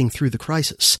key to getting through the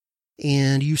crisis.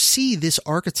 And you see this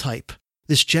archetype,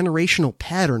 this generational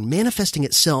pattern manifesting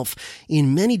itself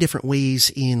in many different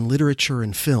ways in literature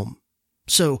and film.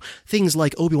 So things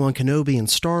like Obi-Wan Kenobi in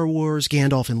Star Wars,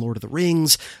 Gandalf in Lord of the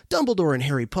Rings, Dumbledore in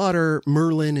Harry Potter,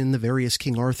 Merlin in the various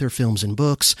King Arthur films and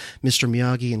books, Mr.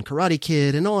 Miyagi in Karate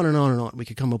Kid, and on and on and on. We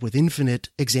could come up with infinite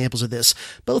examples of this,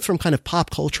 both from kind of pop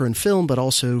culture and film, but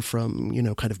also from,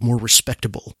 kind of more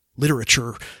respectable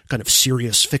literature, kind of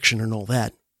serious fiction and all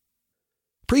that.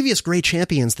 Previous gray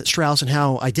champions that Strauss and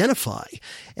Howe identify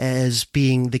as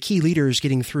being the key leaders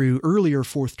getting through earlier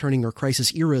fourth turning or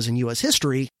crisis eras in U.S.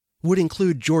 history would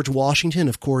include George Washington,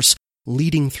 of course,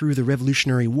 leading through the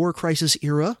Revolutionary War crisis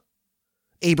era,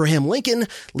 Abraham Lincoln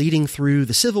leading through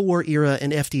the Civil War era,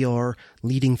 and FDR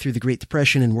leading through the Great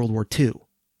Depression and World War II.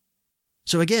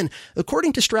 So again,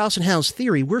 according to Strauss and Howe's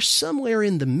theory, we're somewhere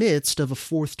in the midst of a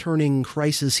fourth turning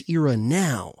crisis era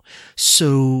now.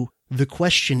 So the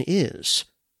question is,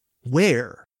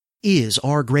 where is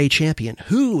our gray champion?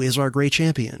 Who is our gray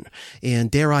champion? And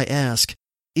dare I ask,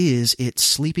 is it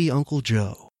Sleepy Uncle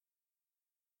Joe?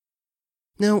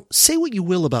 Now, say what you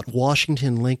will about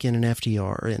Washington, Lincoln, and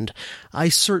FDR, and I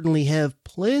certainly have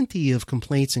plenty of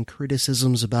complaints and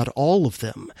criticisms about all of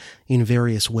them in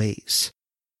various ways.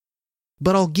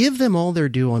 But I'll give them all their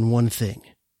due on one thing.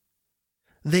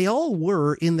 They all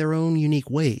were, in their own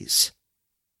unique ways,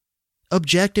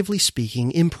 objectively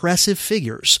speaking, impressive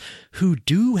figures who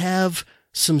do have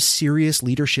some serious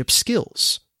leadership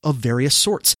skills of various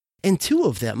sorts. And two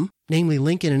of them, namely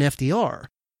Lincoln and FDR,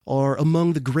 are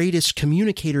among the greatest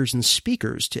communicators and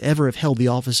speakers to ever have held the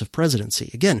office of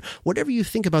presidency. Again, whatever you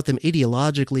think about them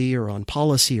ideologically or on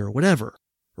policy or whatever,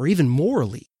 or even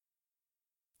morally,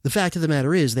 the fact of the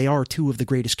matter is they are two of the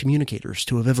greatest communicators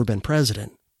to have ever been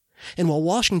president. And while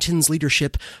Washington's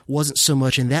leadership wasn't so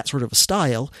much in that sort of a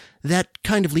style, that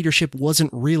kind of leadership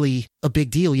wasn't really a big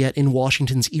deal yet in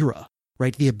Washington's era,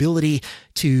 right? The ability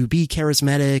to be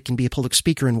charismatic and be a public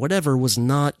speaker and whatever was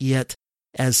not yet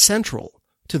as central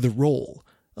to the role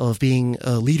of being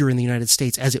a leader in the United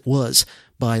States as it was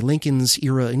by Lincoln's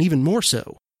era and even more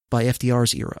so by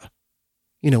FDR's era.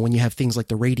 When you have things like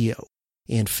the radio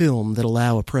and film that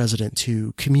allow a president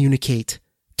to communicate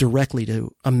directly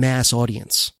to a mass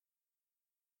audience.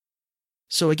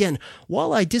 So again,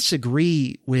 while I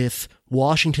disagree with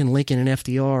Washington, Lincoln, and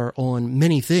FDR on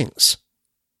many things,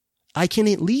 I can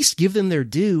at least give them their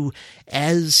due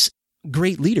as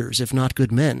great leaders, if not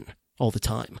good men, all the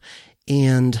time.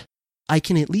 And I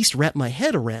can at least wrap my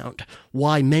head around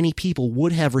why many people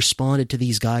would have responded to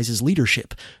these guys'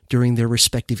 leadership during their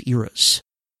respective eras.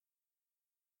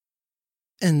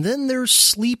 And then there's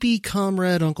sleepy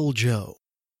Comrade Uncle Joe.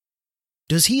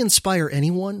 Does he inspire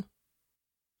anyone?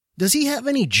 Does he have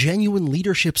any genuine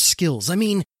leadership skills? I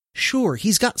mean, sure,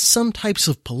 he's got some types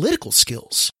of political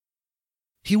skills.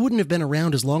 He wouldn't have been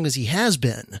around as long as he has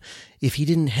been if he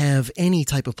didn't have any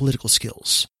type of political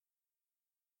skills.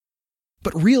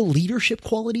 But real leadership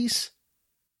qualities?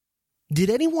 Did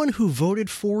anyone who voted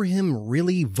for him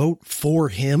really vote for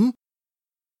him?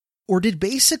 Or did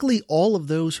basically all of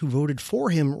those who voted for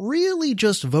him really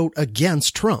just vote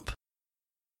against Trump?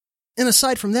 And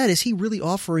aside from that, is he really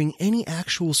offering any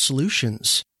actual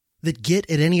solutions that get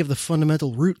at any of the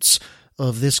fundamental roots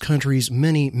of this country's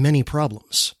many, many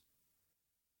problems?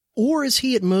 Or is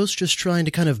he at most just trying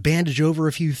to kind of bandage over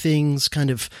a few things, kind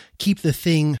of keep the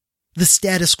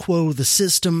status quo, the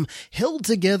system, held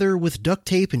together with duct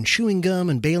tape and chewing gum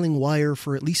and baling wire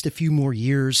for at least a few more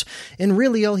years, and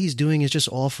really all he's doing is just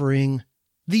offering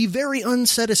the very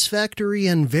unsatisfactory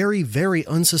and very, very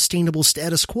unsustainable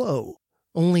status quo,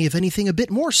 only if anything a bit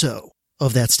more so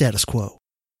of that status quo.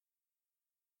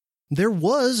 There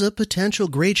was a potential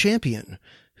great champion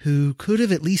who could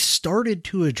have at least started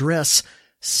to address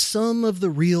some of the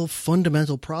real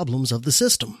fundamental problems of the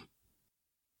system.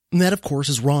 And that, of course,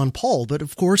 is Ron Paul, but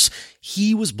of course,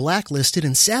 he was blacklisted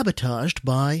and sabotaged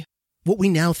by what we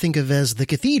now think of as the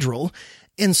Cathedral,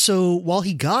 and so while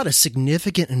he got a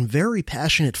significant and very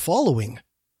passionate following,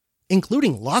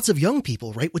 including lots of young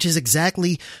people, right, which is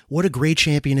exactly what a great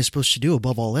champion is supposed to do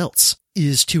above all else,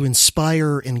 is to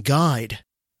inspire and guide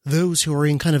those who are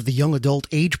in kind of the young adult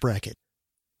age bracket.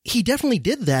 He definitely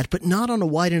did that, but not on a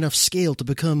wide enough scale to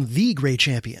become the great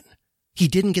champion. He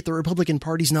didn't get the Republican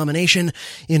Party's nomination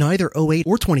in either 2008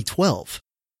 or 2012,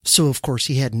 so of course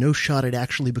he had no shot at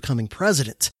actually becoming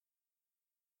president.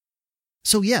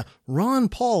 So yeah, Ron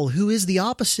Paul, who is the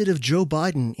opposite of Joe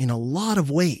Biden in a lot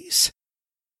of ways,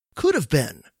 could have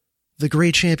been the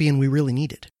great champion we really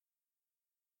needed.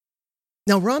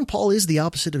 Now, Ron Paul is the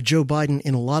opposite of Joe Biden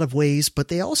in a lot of ways, but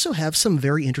they also have some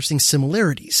very interesting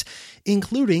similarities,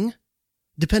 including,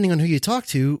 depending on who you talk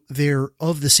to, they're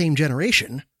of the same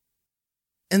generation,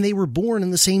 and they were born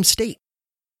in the same state.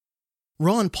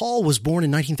 Ron Paul was born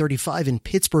in 1935 in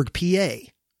Pittsburgh, PA,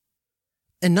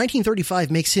 and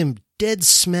 1935 makes him dead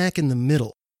smack in the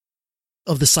middle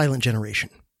of the silent generation.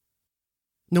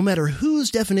 No matter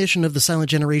whose definition of the silent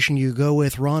generation you go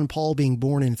with, Ron Paul being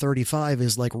born in 35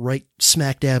 is like right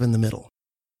smack dab in the middle.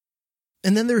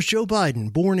 And then there's Joe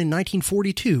Biden, born in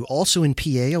 1942, also in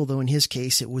PA, although in his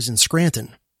case it was in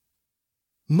Scranton.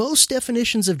 Most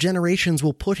definitions of generations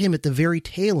will put him at the very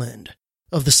tail end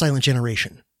of the silent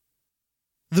generation.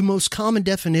 The most common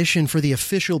definition for the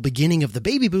official beginning of the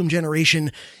baby boom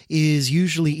generation is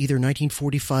usually either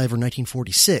 1945 or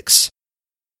 1946.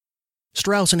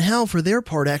 Strauss and Howe, for their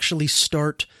part, actually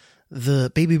start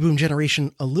the baby boom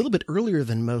generation a little bit earlier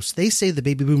than most. They say the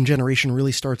baby boom generation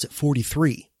really starts at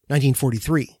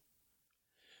 1943.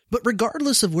 But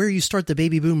regardless of where you start the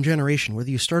baby boom generation, whether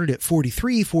you started at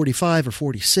 43, 45, or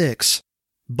 46,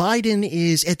 Biden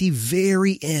is at the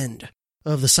very end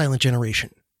of the silent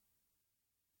generation,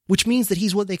 which means that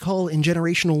he's what they call in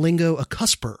generational lingo a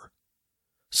cusper.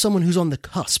 Someone who's on the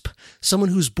cusp, someone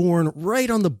who's born right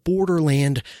on the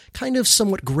borderland, kind of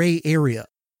somewhat gray area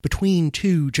between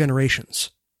two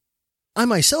generations. I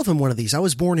myself am one of these. I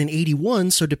was born in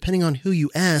 81, so depending on who you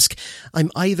ask,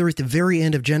 I'm either at the very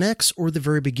end of Gen X or the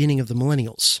very beginning of the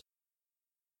millennials.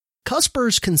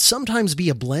 Cuspers can sometimes be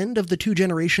a blend of the two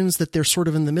generations that they're sort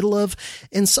of in the middle of,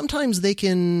 and sometimes they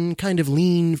can kind of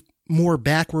lean more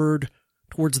backward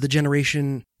towards the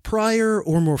generation prior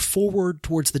or more forward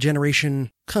towards the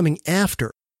generation coming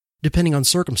after, depending on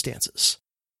circumstances.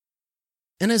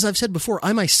 And as I've said before,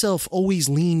 I myself always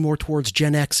lean more towards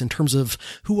Gen X in terms of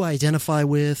who I identify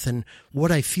with and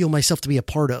what I feel myself to be a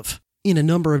part of in a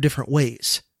number of different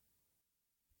ways.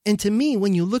 And to me,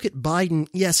 when you look at Biden,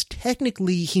 yes,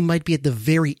 technically he might be at the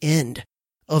very end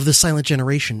of the silent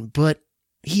generation, but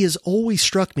he has always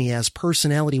struck me as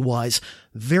personality-wise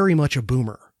very much a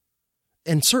boomer.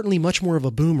 And certainly much more of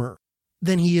a boomer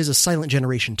than he is a silent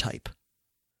generation type.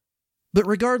 But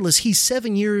regardless, he's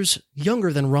 7 years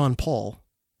younger than Ron Paul,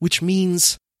 which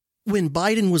means when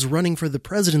Biden was running for the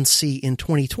presidency in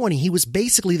 2020, he was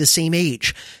basically the same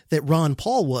age that Ron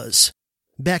Paul was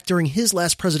back during his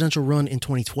last presidential run in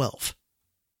 2012.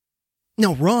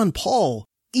 Now, Ron Paul,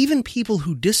 even people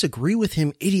who disagree with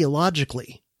him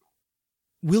ideologically,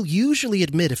 will usually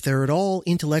admit, if they're at all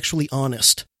intellectually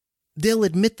honest, they'll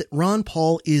admit that Ron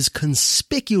Paul is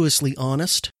conspicuously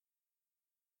honest,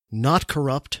 not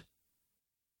corrupt,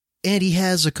 and he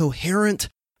has a coherent,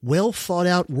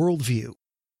 well-thought-out worldview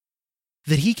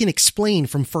that he can explain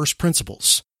from first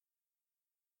principles,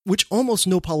 which almost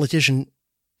no politician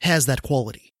has that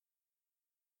quality.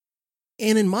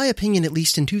 And in my opinion, at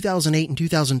least in 2008 and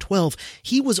 2012,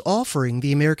 he was offering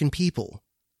the American people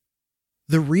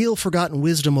the real forgotten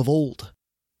wisdom of old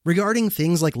regarding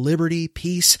things like liberty,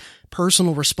 peace,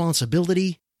 personal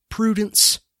responsibility,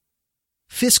 prudence,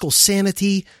 fiscal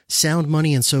sanity, sound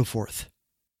money, and so forth.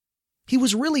 He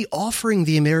was really offering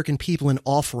the American people an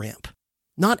off-ramp,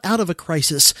 not out of a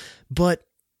crisis, but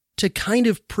to kind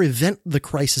of prevent the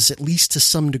crisis, at least to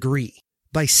some degree,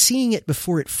 by seeing it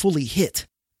before it fully hit,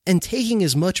 and taking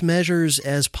as much measures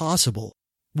as possible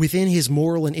within his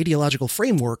moral and ideological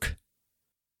framework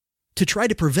to try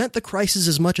to prevent the crisis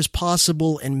as much as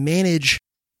possible and manage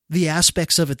the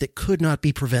aspects of it that could not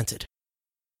be prevented.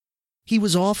 He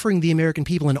was offering the American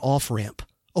people an off-ramp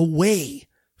away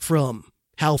from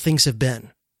how things have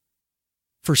been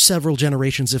for several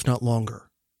generations, if not longer.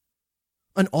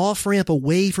 An off-ramp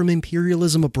away from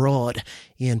imperialism abroad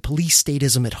and police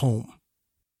statism at home.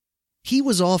 He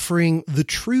was offering the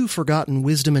true forgotten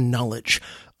wisdom and knowledge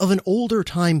of an older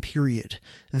time period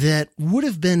that would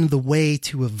have been the way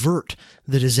to avert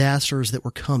the disasters that were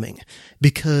coming,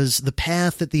 because the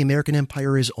path that the American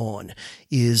empire is on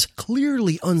is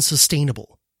clearly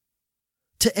unsustainable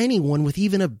to anyone with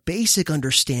even a basic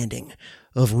understanding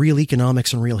of real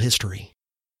economics and real history.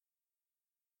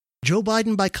 Joe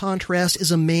Biden, by contrast,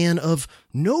 is a man of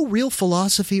no real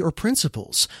philosophy or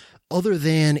principles other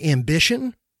than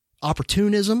ambition,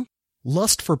 opportunism,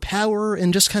 lust for power,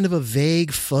 and just kind of a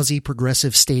vague, fuzzy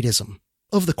progressive statism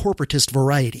of the corporatist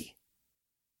variety.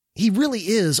 He really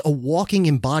is a walking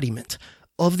embodiment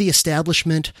of the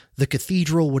establishment, the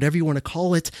cathedral, whatever you want to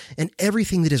call it, and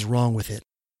everything that is wrong with it.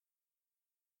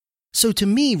 So to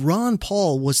me, Ron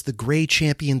Paul was the gray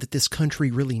champion that this country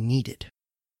really needed.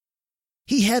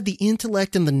 He had the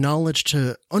intellect and the knowledge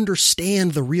to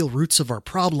understand the real roots of our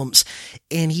problems,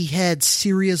 and he had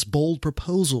serious, bold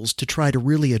proposals to try to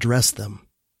really address them.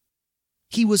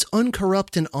 He was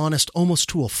uncorrupt and honest almost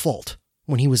to a fault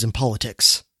when he was in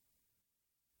politics.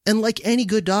 And like any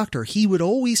good doctor, he would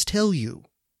always tell you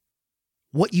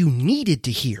what you needed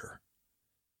to hear,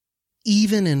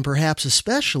 even and perhaps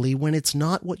especially when it's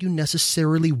not what you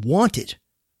necessarily wanted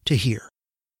to hear.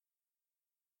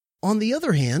 On the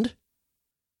other hand,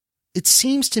 it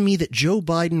seems to me that Joe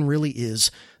Biden really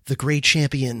is the great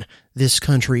champion this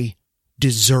country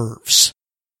deserves.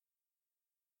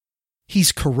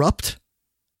 He's corrupt.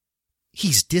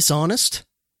 He's dishonest.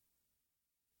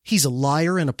 He's a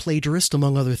liar and a plagiarist,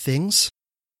 among other things.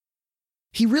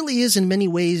 He really is, in many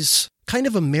ways, kind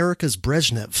of America's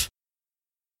Brezhnev.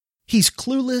 He's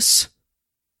clueless,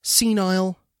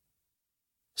 senile,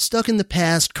 stuck in the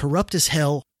past, corrupt as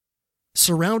hell,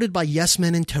 surrounded by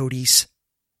yes-men and toadies,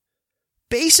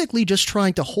 basically just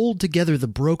trying to hold together the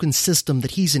broken system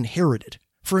that he's inherited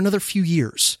for another few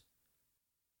years.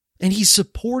 And he's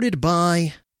supported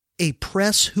by a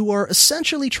press who are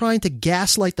essentially trying to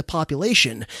gaslight the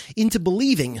population into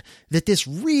believing that this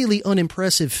really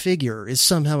unimpressive figure is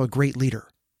somehow a great leader.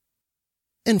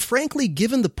 And frankly,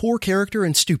 given the poor character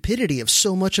and stupidity of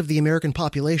so much of the American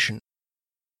population,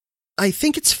 I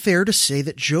think it's fair to say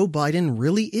that Joe Biden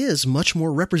really is much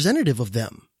more representative of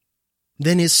them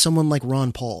than is someone like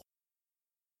Ron Paul.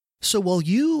 So while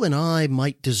you and I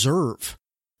might deserve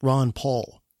Ron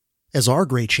Paul as our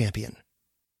great champion,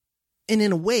 and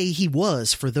in a way he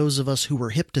was for those of us who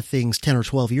were hip to things 10 or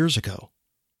 12 years ago,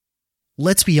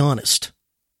 let's be honest.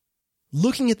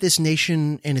 Looking at this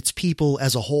nation and its people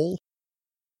as a whole,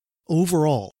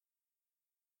 overall,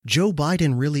 Joe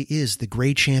Biden really is the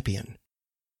great champion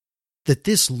that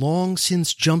this long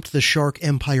since jumped the shark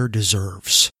empire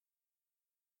deserves.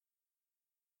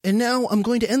 And now I'm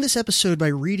going to end this episode by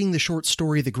reading the short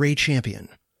story The Great Champion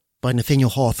by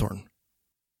Nathaniel Hawthorne,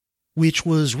 which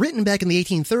was written back in the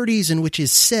 1830s and which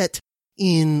is set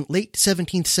in late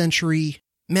 17th century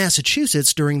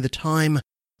Massachusetts during the time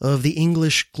of the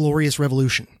English Glorious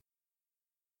Revolution.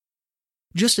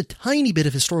 Just a tiny bit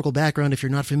of historical background if you're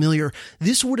not familiar.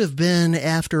 This would have been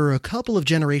after a couple of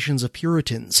generations of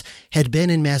Puritans had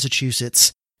been in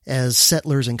Massachusetts as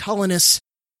settlers and colonists.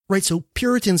 Right, so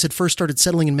Puritans had first started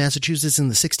settling in Massachusetts in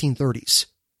the 1630s.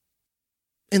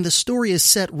 And the story is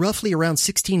set roughly around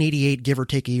 1688, give or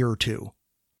take a year or two,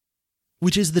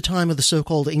 which is the time of the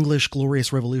so-called English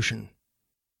Glorious Revolution,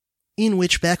 in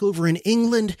which back over in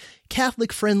England,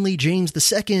 Catholic-friendly James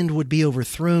II would be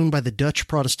overthrown by the Dutch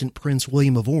Protestant Prince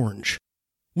William of Orange,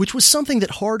 which was something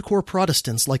that hardcore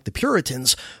Protestants like the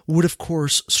Puritans would of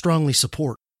course strongly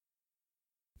support.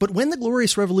 But when the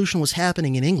Glorious Revolution was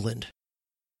happening in England,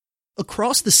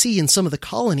 across the sea in some of the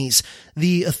colonies,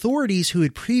 the authorities who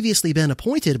had previously been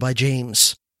appointed by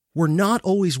James were not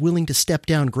always willing to step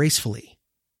down gracefully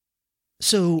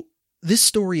So this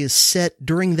story is set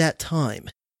during that time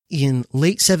in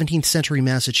late 17th century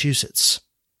Massachusetts.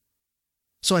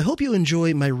 So I hope you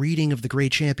enjoy my reading of The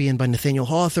Great Champion by Nathaniel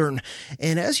Hawthorne,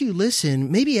 and as you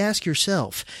listen, maybe ask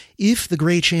yourself if the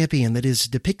Great Champion that is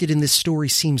depicted in this story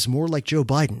seems more like Joe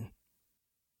Biden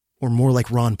or more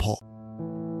like Ron Paul.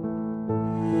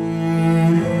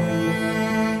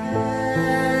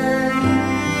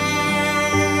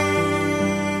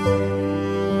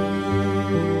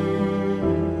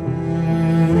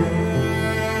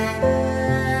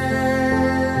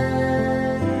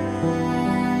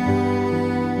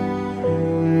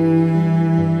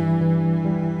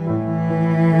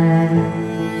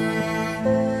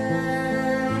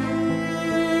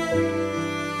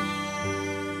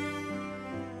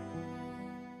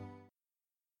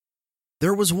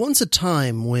 There was once a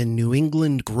time when New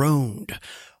England groaned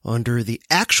under the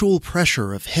actual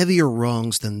pressure of heavier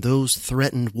wrongs than those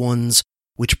threatened ones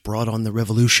which brought on the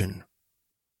Revolution.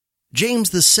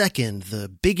 James II,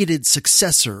 the bigoted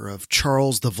successor of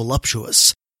Charles the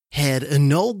Voluptuous, had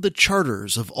annulled the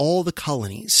charters of all the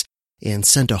colonies and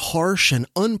sent a harsh and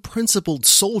unprincipled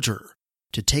soldier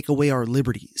to take away our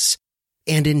liberties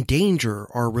and endanger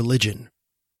our religion.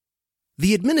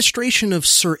 The administration of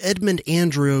Sir Edmund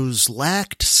Andros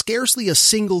lacked scarcely a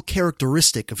single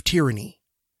characteristic of tyranny.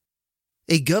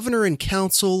 A governor and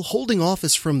council holding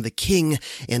office from the king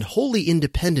and wholly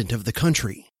independent of the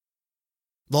country.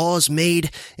 Laws made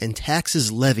and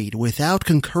taxes levied without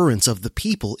concurrence of the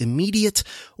people immediate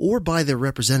or by their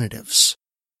representatives.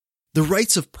 The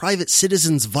rights of private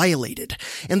citizens violated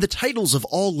and the titles of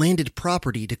all landed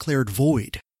property declared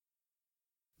void.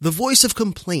 The voice of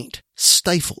complaint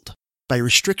stifled by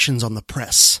restrictions on the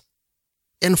press.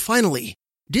 And finally,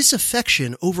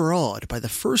 disaffection overawed by the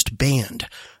first band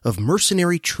of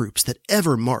mercenary troops that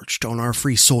ever marched on our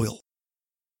free soil.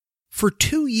 For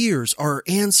 2 years, our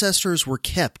ancestors were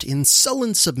kept in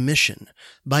sullen submission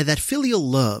by that filial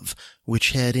love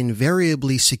which had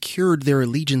invariably secured their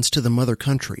allegiance to the mother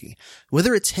country,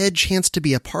 whether its head chanced to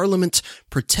be a parliament,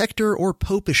 protector, or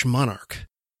popish monarch.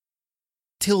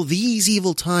 Till these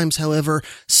evil times, however,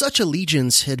 such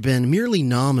allegiance had been merely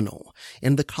nominal,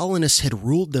 and the colonists had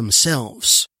ruled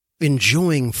themselves,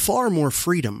 enjoying far more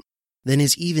freedom than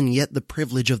is even yet the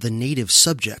privilege of the native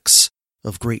subjects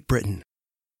of Great Britain.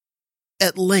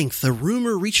 At length, a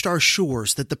rumor reached our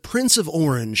shores that the Prince of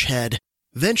Orange had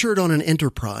ventured on an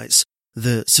enterprise,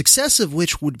 the success of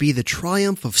which would be the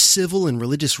triumph of civil and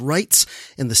religious rights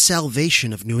and the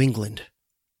salvation of New England.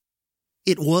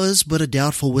 It was but a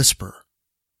doubtful whisper.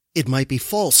 It might be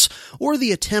false, or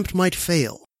the attempt might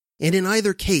fail, and in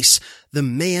either case, the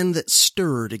man that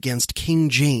stirred against King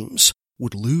James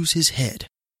would lose his head.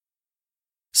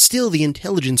 Still, the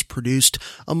intelligence produced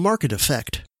a marked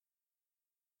effect.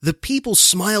 The people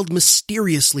smiled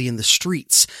mysteriously in the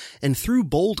streets and threw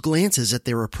bold glances at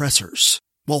their oppressors,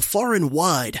 while far and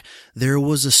wide there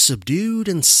was a subdued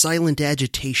and silent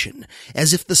agitation,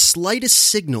 as if the slightest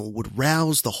signal would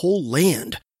rouse the whole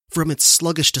land from its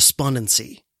sluggish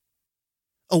despondency.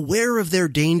 Aware of their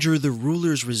danger, the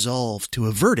rulers resolved to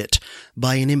avert it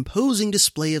by an imposing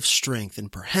display of strength and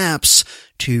perhaps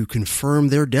to confirm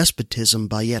their despotism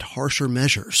by yet harsher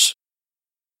measures.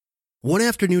 One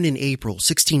afternoon in April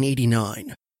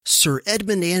 1689, Sir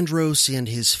Edmund Andros and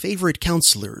his favorite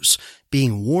councillors,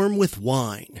 being warm with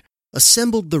wine,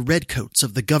 assembled the redcoats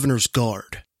of the governor's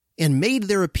guard and made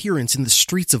their appearance in the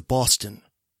streets of Boston.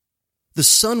 The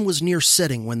sun was near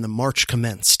setting when the march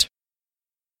commenced.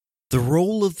 The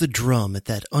roll of the drum at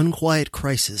that unquiet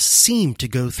crisis seemed to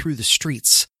go through the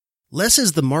streets, less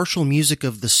as the martial music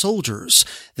of the soldiers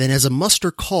than as a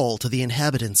muster call to the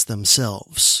inhabitants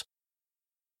themselves.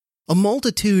 A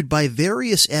multitude by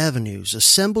various avenues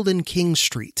assembled in King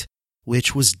Street,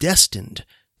 which was destined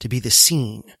to be the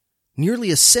scene, nearly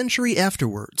a century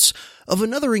afterwards, of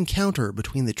another encounter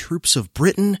between the troops of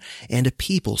Britain and a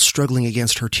people struggling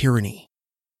against her tyranny.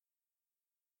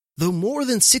 Though more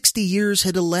than 60 years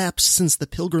had elapsed since the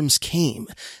Pilgrims came,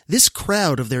 this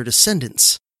crowd of their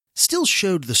descendants still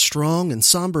showed the strong and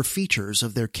somber features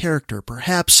of their character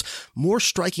perhaps more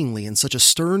strikingly in such a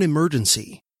stern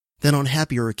emergency than on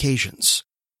happier occasions.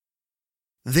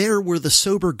 There were the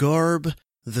sober garb,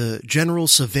 the general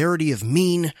severity of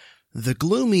mien, the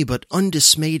gloomy but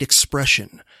undismayed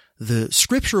expression, the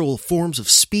scriptural forms of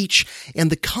speech, and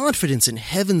the confidence in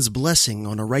heaven's blessing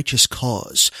on a righteous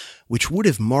cause, which would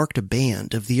have marked a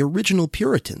band of the original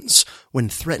Puritans when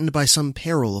threatened by some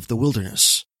peril of the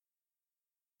wilderness.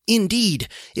 Indeed,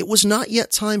 it was not yet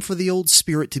time for the old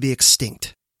spirit to be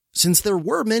extinct. since there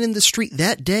were men in the street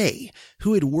that day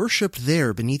who had worshipped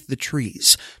there beneath the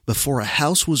trees before a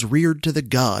house was reared to the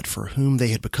god for whom they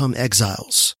had become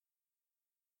exiles.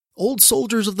 Old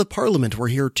soldiers of the Parliament were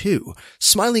here too,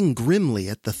 smiling grimly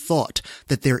at the thought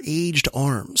that their aged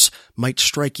arms might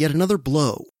strike yet another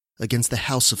blow against the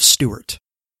House of Stuart.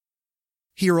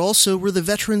 Here also were the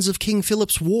veterans of King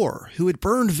Philip's War, who had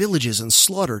burned villages and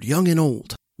slaughtered young and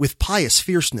old, with pious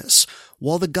fierceness,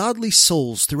 while the godly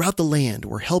souls throughout the land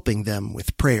were helping them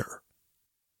with prayer.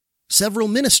 Several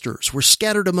ministers were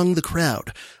scattered among the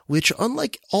crowd, which,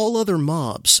 unlike all other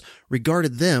mobs,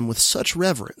 regarded them with such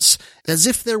reverence, as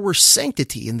if there were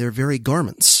sanctity in their very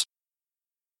garments.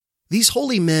 These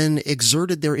holy men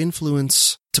exerted their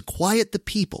influence to quiet the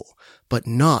people, but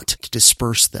not to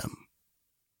disperse them.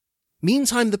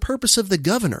 Meantime, the purpose of the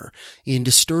governor, in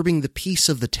disturbing the peace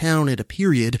of the town at a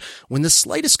period when the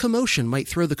slightest commotion might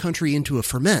throw the country into a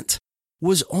ferment,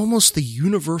 was almost the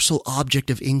universal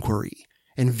object of inquiry,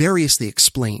 and variously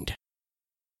explained.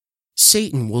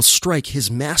 "Satan will strike his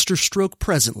master stroke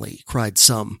presently," cried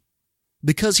some,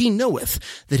 "because he knoweth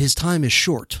that his time is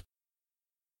short.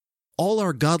 All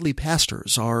our godly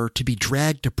pastors are to be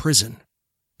dragged to prison.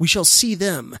 We shall see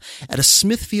them at a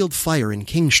Smithfield fire in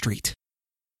King Street."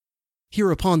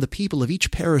 Hereupon the people of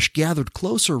each parish gathered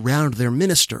closer round their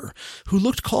minister, who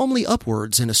looked calmly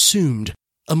upwards and assumed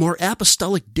a more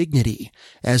apostolic dignity,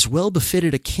 as well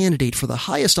befitted a candidate for the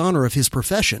highest honor of his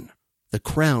profession, the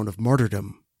crown of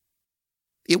martyrdom.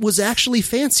 It was actually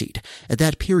fancied, at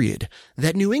that period,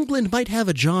 that New England might have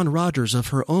a John Rogers of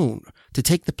her own to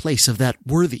take the place of that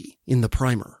worthy in the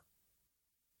primer.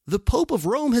 "The Pope of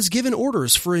Rome has given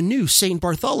orders for a new St.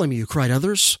 Bartholomew," cried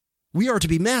others. "We are to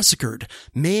be massacred,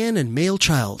 man and male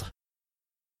child."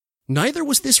 Neither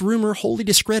was this rumor wholly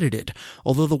discredited,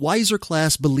 although the wiser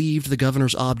class believed the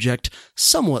governor's object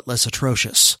somewhat less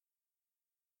atrocious.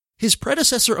 His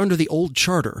predecessor under the old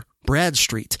charter,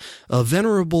 Bradstreet, a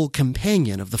venerable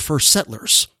companion of the first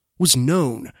settlers, was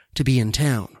known to be in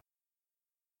town.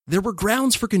 There were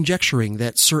grounds for conjecturing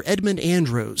that Sir Edmund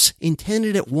Andros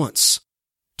intended at once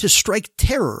to strike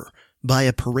terror by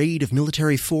a parade of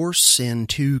military force and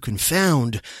to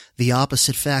confound the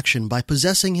opposite faction by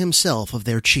possessing himself of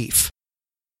their chief.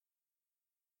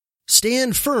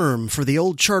 "Stand firm for the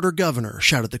old charter governor,"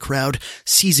 shouted the crowd,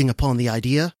 seizing upon the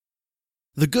idea.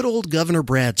 The good old Governor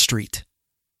Bradstreet.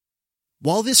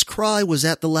 While this cry was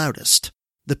at the loudest,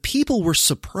 the people were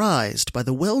surprised by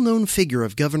the well-known figure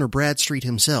of Governor Bradstreet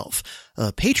himself,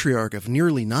 a patriarch of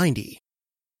nearly 90,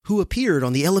 who appeared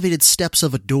on the elevated steps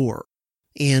of a door,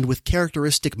 and with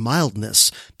characteristic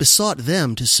mildness besought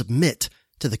them to submit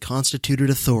to the constituted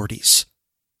authorities.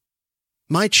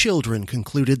 "My children,"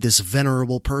 concluded this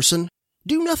venerable person,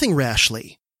 "do nothing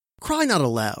rashly. Cry not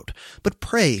aloud, but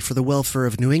pray for the welfare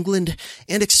of New England,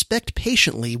 and expect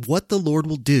patiently what the Lord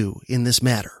will do in this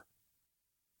matter."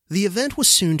 The event was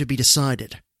soon to be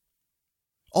decided.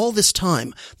 All this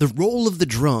time, the roll of the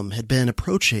drum had been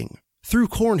approaching through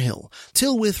Cornhill,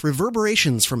 till with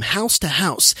reverberations from house to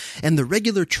house and the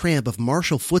regular tramp of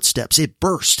martial footsteps, it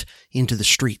burst into the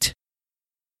street.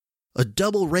 A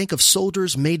double rank of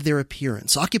soldiers made their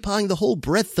appearance, occupying the whole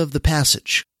breadth of the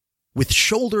passage, with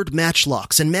shouldered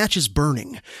matchlocks and matches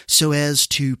burning, so as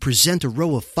to present a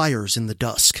row of fires in the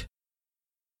dusk.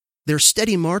 Their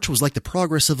steady march was like the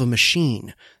progress of a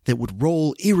machine that would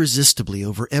roll irresistibly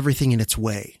over everything in its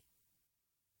way.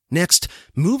 Next,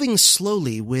 moving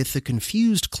slowly with a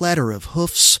confused clatter of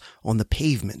hoofs on the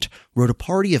pavement, rode a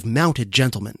party of mounted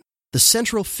gentlemen, the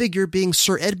central figure being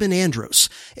Sir Edmund Andros,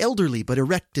 elderly but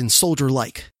erect and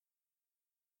soldier-like.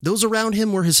 Those around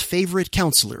him were his favorite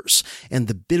counselors and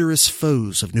the bitterest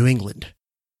foes of New England.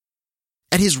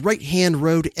 At his right hand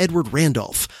rode Edward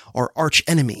Randolph, our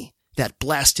arch-enemy, that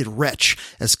blasted wretch,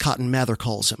 as Cotton Mather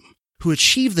calls him, who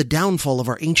achieved the downfall of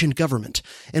our ancient government,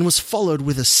 and was followed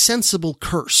with a sensible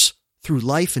curse through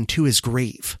life and to his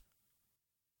grave.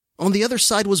 On the other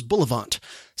side was Bullivant,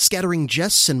 scattering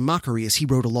jests and mockery as he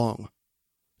rode along.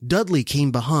 Dudley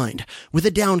came behind, with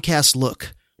a downcast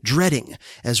look, dreading,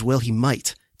 as well he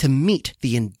might, to meet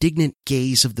the indignant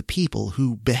gaze of the people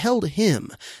who beheld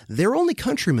him, their only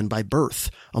countryman by birth,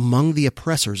 among the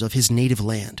oppressors of his native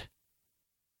land.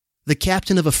 The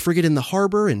captain of a frigate in the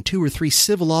harbor and 2 or 3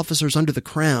 civil officers under the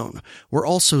crown were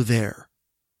also there.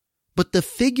 But the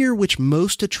figure which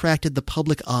most attracted the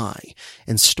public eye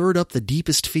and stirred up the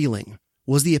deepest feeling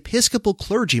was the episcopal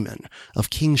clergyman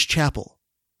of King's Chapel,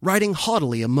 riding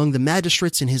haughtily among the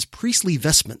magistrates in his priestly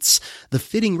vestments, the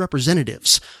fitting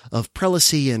representatives of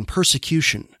prelacy and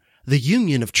persecution, the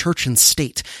union of church and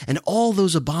state, and all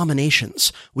those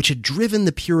abominations which had driven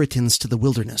the Puritans to the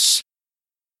wilderness.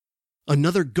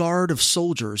 Another guard of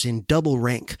soldiers in double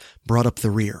rank brought up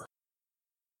the rear.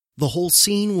 The whole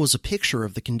scene was a picture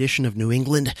of the condition of New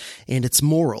England and its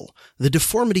moral, the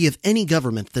deformity of any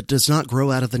government that does not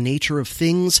grow out of the nature of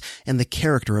things and the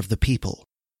character of the people.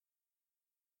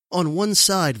 On one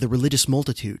side, the religious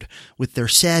multitude, with their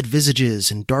sad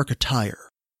visages and dark attire,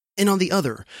 and on the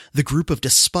other, the group of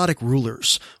despotic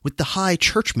rulers, with the high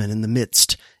churchmen in the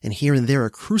midst, and here and there a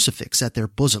crucifix at their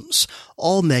bosoms,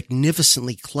 all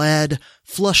magnificently clad,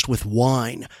 flushed with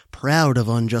wine, proud of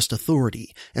unjust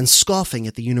authority, and scoffing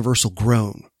at the universal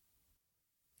groan.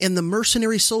 And the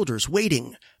mercenary soldiers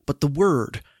waiting but the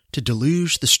word to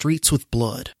deluge the streets with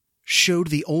blood, showed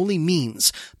the only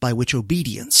means by which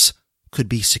obedience could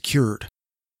be secured.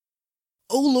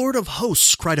 "O Lord of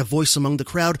hosts," cried a voice among the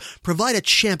crowd, "provide a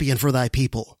champion for thy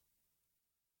people."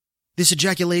 This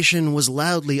ejaculation was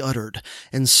loudly uttered,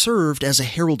 and served as a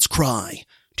herald's cry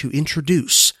to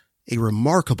introduce a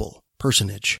remarkable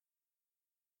personage.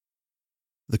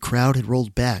 The crowd had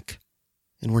rolled back,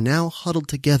 and were now huddled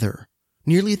together,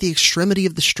 nearly at the extremity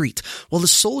of the street, while the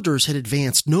soldiers had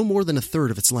advanced no more than a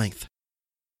third of its length.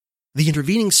 The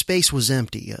intervening space was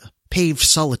empty, a paved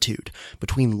solitude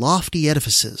between lofty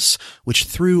edifices which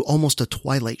threw almost a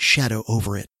twilight shadow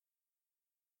over it.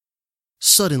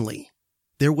 Suddenly,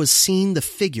 there was seen the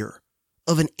figure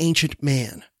of an ancient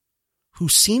man, who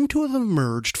seemed to have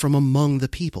emerged from among the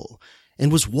people, and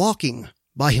was walking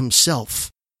by himself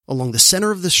along the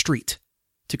center of the street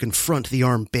to confront the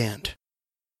armed band.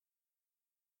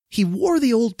 He wore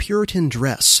the old Puritan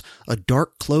dress, a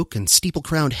dark cloak and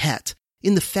steeple-crowned hat,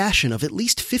 in the fashion of at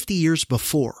least 50 years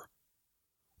before,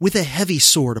 with a heavy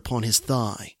sword upon his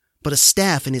thigh, but a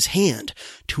staff in his hand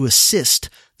to assist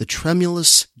the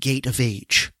tremulous gait of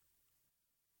age.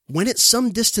 When at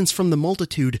some distance from the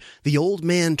multitude, the old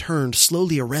man turned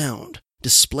slowly around,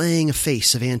 displaying a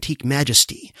face of antique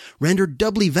majesty, rendered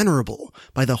doubly venerable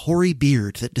by the hoary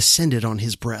beard that descended on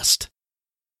his breast.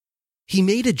 He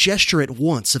made a gesture at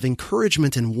once of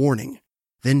encouragement and warning,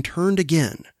 then turned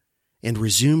again and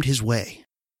resumed his way.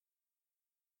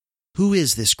 "Who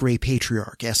is this gray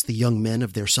patriarch?" asked the young men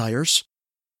of their sires.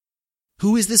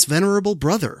 "Who is this venerable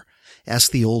brother?"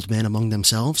 asked the old men among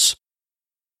themselves.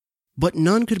 But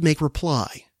none could make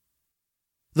reply.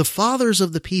 The fathers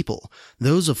of the people,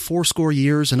 those of 80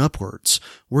 years and upwards,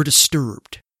 were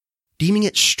disturbed, deeming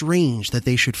it strange that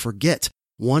they should forget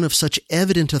one of such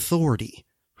evident authority,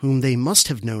 whom they must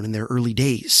have known in their early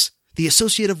days, the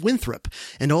associate of Winthrop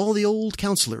and all the old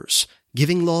councillors,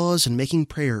 giving laws and making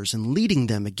prayers and leading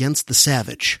them against the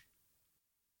savage.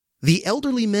 The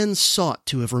elderly men sought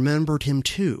to have remembered him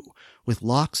too, with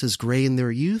locks as gray in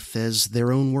their youth as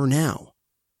their own were now.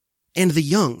 And the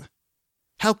young,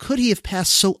 how could he have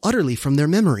passed so utterly from their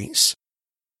memories?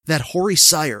 That hoary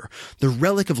sire, the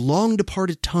relic of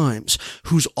long-departed times,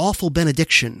 whose awful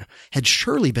benediction had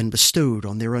surely been bestowed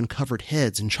on their uncovered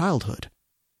heads in childhood.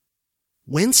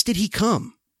 Whence did he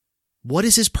come? What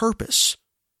is his purpose?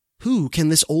 Who can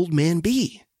this old man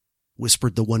be?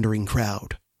 Whispered the wondering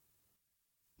crowd.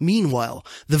 Meanwhile,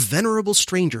 the venerable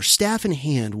stranger, staff in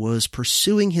hand, was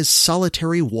pursuing his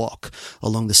solitary walk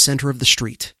along the center of the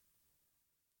street.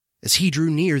 As he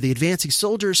drew near the advancing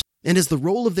soldiers, and as the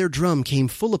roll of their drum came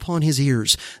full upon his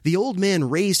ears, the old man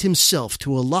raised himself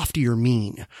to a loftier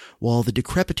mien, while the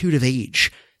decrepitude of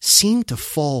age seemed to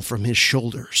fall from his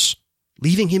shoulders,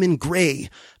 leaving him in gray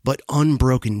but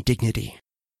unbroken dignity.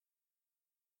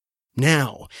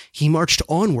 Now he marched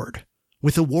onward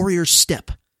with a warrior's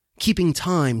step, keeping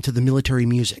time to the military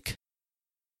music.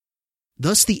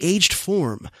 Thus the aged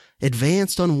form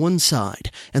advanced on one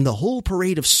side, and the whole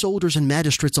parade of soldiers and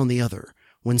magistrates on the other.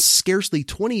 When scarcely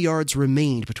 20 yards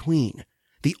remained between,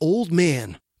 the old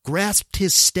man grasped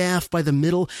his staff by the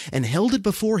middle and held it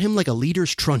before him like a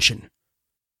leader's truncheon.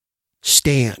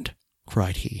 "Stand,"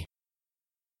 cried he.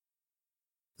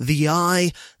 The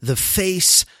eye, the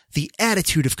face, the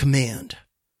attitude of command,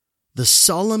 the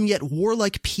solemn yet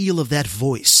warlike peal of that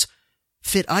voice,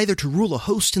 fit either to rule a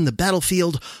host in the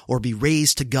battlefield or be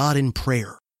raised to God in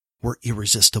prayer, were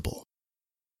irresistible.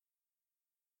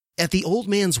 At the old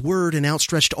man's word and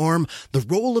outstretched arm, the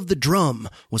roll of the drum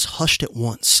was hushed at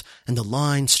once, and the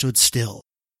line stood still.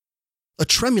 A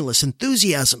tremulous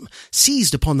enthusiasm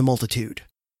seized upon the multitude.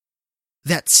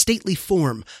 That stately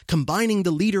form, combining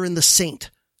the leader and the saint,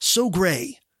 so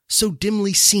gray, so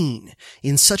dimly seen,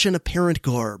 in such an apparent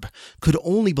garb, could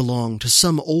only belong to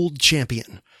some old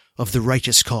champion of the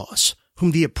righteous cause,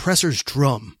 whom the oppressor's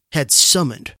drum had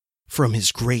summoned from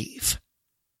his grave.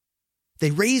 They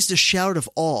raised a shout of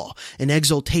awe and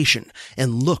exultation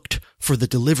and looked for the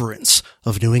deliverance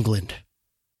of New England.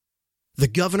 The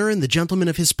governor and the gentlemen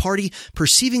of his party,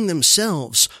 perceiving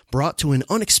themselves brought to an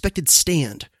unexpected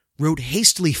stand, rode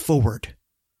hastily forward,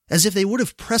 as if they would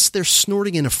have pressed their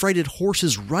snorting and affrighted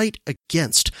horses right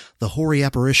against the hoary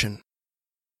apparition.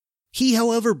 He,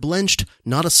 however, blenched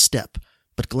not a step,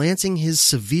 but glancing his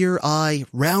severe eye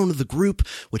round the group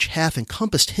which half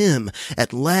encompassed him,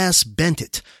 at last bent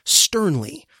it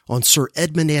sternly on Sir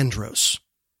Edmund Andros.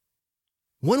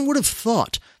 One would have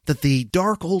thought that the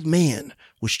dark old man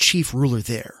was chief ruler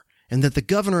there, and that the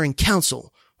governor and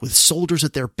council, with soldiers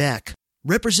at their back,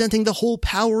 representing the whole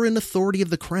power and authority of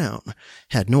the crown,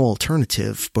 had no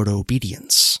alternative but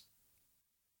obedience.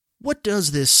 "What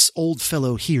does this old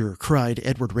fellow here?" cried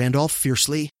Edward Randolph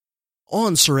fiercely.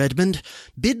 "On, Sir Edmund,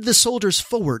 bid the soldiers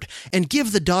forward, and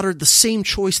give the dotard the same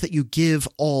choice that you give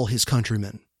all his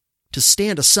countrymen, to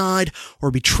stand aside or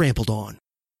be trampled on."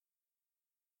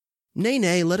 "Nay,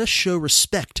 nay, let us show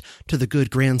respect to the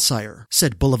good grandsire,"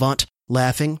 said Bullivant,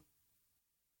 laughing.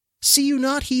 "See you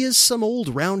not he is some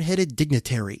old round-headed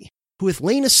dignitary, who hath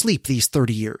lain asleep these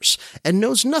 30 years, and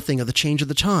knows nothing of the change of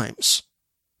the times?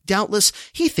 Doubtless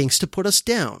he thinks to put us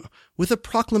down, with a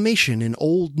proclamation in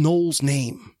old Noll's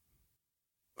name."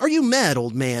 "Are you mad,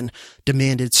 old man?"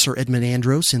 demanded Sir Edmund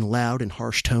Andros in loud and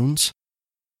harsh tones.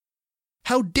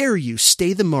 "How dare you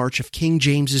stay the march of King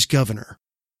James's governor?"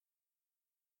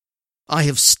 "I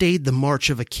have stayed the march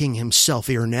of a king himself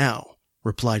ere now,"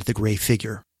 replied the grey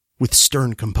figure, with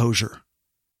stern composure.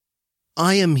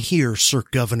 "I am here, Sir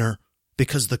Governor,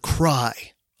 because the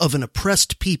cry of an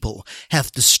oppressed people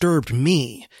hath disturbed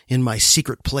me in my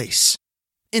secret place,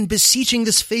 and beseeching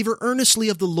this favour earnestly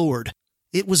of the Lord,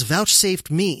 it was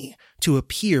vouchsafed me to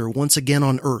appear once again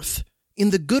on earth,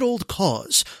 in the good old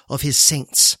cause of his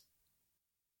saints.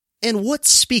 And what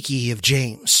speak ye of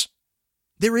James?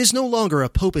 There is no longer a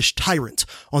popish tyrant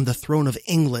on the throne of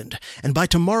England, and by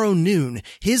tomorrow noon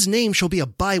his name shall be a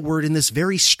byword in this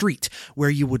very street,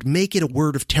 where you would make it a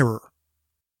word of terror.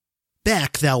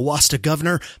 Back, thou wast a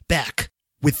governor, back.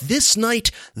 With this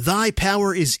night thy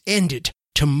power is ended.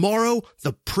 Tomorrow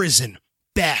the prison.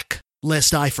 Back,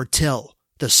 lest I foretell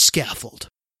the scaffold."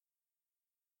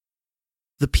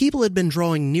 The people had been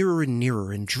drawing nearer and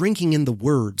nearer and drinking in the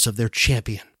words of their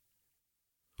champion,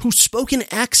 who spoke in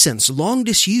accents long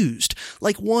disused,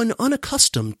 like one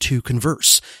unaccustomed to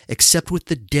converse, except with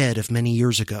the dead of many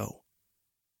years ago.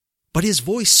 But his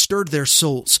voice stirred their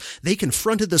souls. They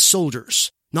confronted the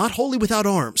soldiers, not wholly without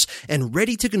arms, and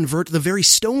ready to convert the very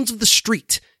stones of the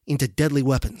street into deadly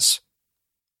weapons.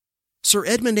 Sir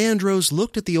Edmund Andros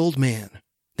looked at the old man.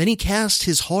 Then he cast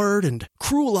his hard and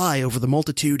cruel eye over the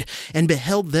multitude, and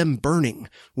beheld them burning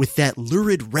with that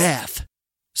lurid wrath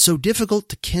so difficult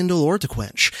to kindle or to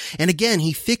quench, and again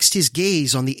he fixed his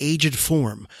gaze on the aged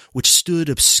form, which stood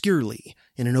obscurely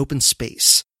in an open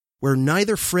space, where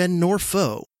neither friend nor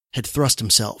foe had thrust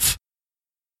himself.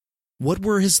 What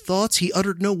were his thoughts he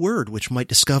uttered no word which might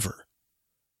discover.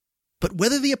 But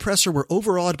whether the oppressor were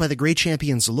overawed by the great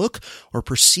champion's look, or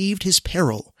perceived his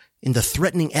peril in the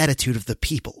threatening attitude of the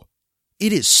people,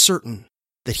 it is certain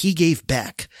that he gave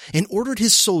back, and ordered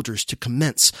his soldiers to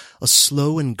commence a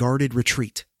slow and guarded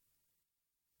retreat.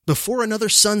 Before another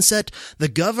sunset, the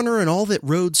governor and all that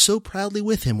rode so proudly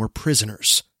with him were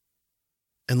prisoners.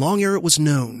 And long ere it was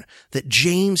known that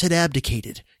James had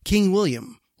abdicated, King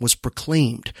William was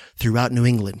proclaimed throughout New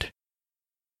England.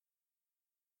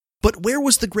 But where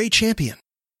was the great champion?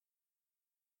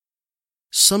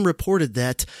 Some reported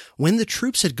that, when the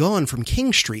troops had gone from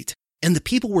King Street, and the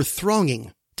people were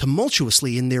thronging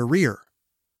tumultuously in their rear,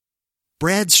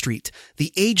 Bradstreet,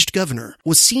 the aged governor,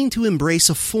 was seen to embrace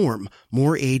a form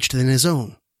more aged than his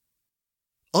own.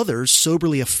 Others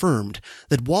soberly affirmed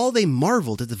that while they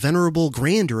marveled at the venerable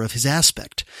grandeur of his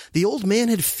aspect, the old man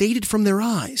had faded from their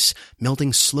eyes,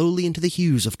 melting slowly into the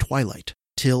hues of twilight,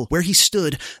 till, where he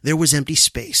stood, there was empty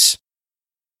space.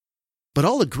 But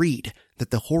all agreed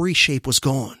that the hoary shape was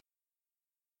gone.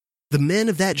 The men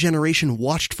of that generation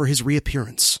watched for his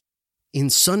reappearance, in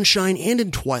sunshine and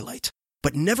in twilight,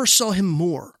 but never saw him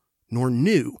more, nor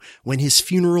knew when his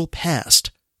funeral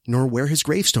passed, nor where his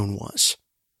gravestone was.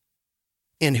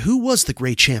 And who was the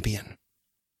great champion?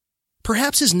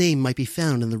 Perhaps his name might be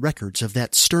found in the records of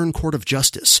that stern court of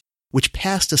justice, which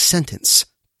passed a sentence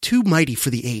too mighty for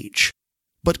the age,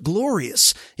 but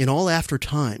glorious in all after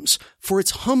times for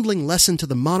its humbling lesson to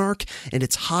the monarch and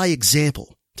its high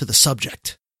example to the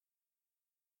subject.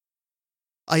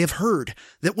 I have heard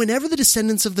that whenever the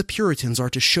descendants of the Puritans are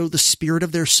to show the spirit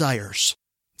of their sires,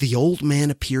 the old man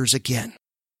appears again.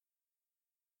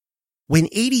 When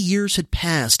 80 years had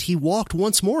passed, he walked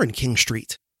once more in King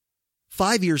Street.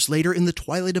 5 years later, in the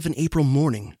twilight of an April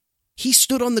morning, he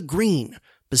stood on the green,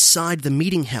 beside the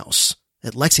meeting house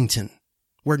at Lexington,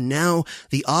 where now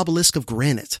the obelisk of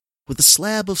granite, with a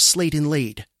slab of slate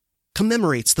inlaid,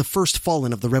 commemorates the first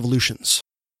fallen of the revolutions.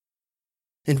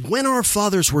 And when our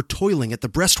fathers were toiling at the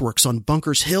breastworks on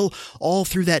Bunker's Hill all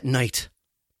through that night,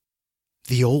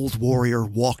 the old warrior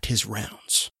walked his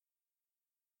rounds.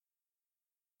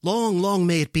 Long, long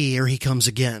may it be ere he comes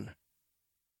again.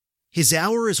 His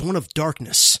hour is one of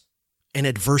darkness and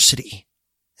adversity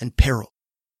and peril.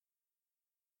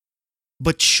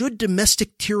 But should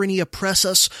domestic tyranny oppress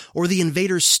us or the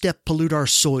invader's step pollute our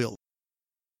soil,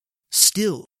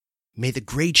 still may the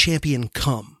Grey Champion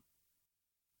come.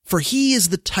 For he is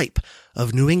the type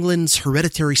of New England's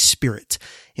hereditary spirit,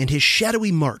 and his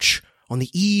shadowy march on the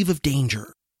eve of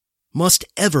danger must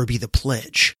ever be the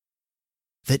pledge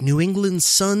that New England's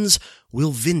sons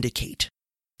will vindicate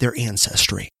their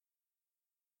ancestry.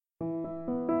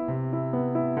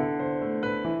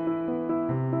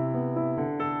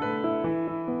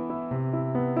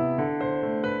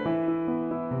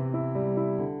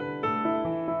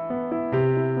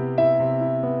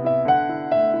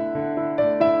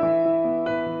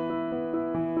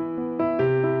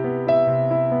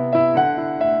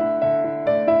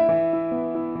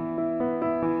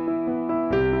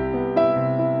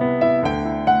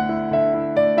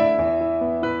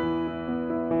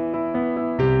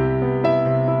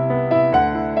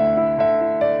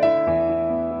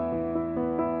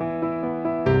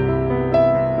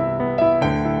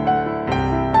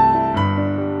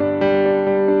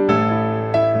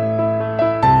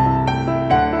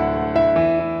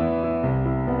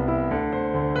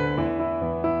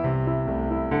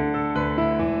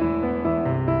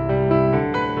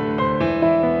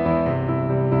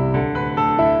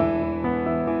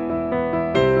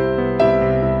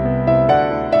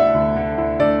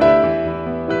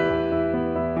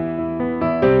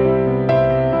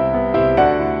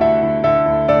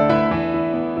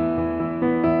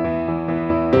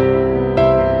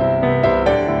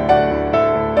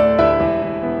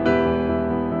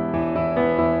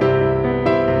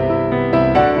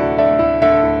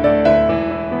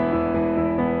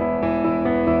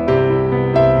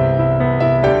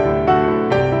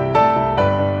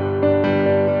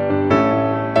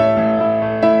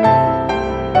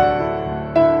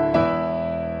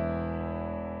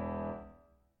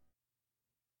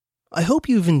 I hope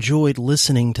you've enjoyed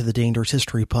listening to the Dangerous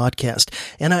History podcast,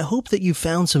 and I hope that you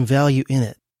found some value in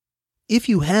it. If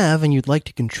you have and you'd like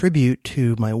to contribute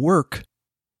to my work,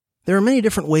 there are many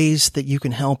different ways that you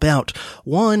can help out.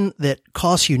 One that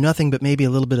costs you nothing but maybe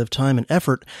a little bit of time and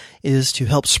effort is to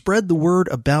help spread the word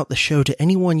about the show to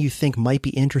anyone you think might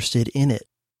be interested in it.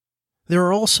 There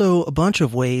are also a bunch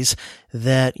of ways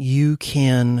that you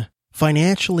can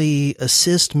financially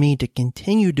assist me to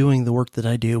continue doing the work that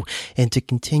I do and to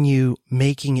continue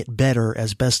making it better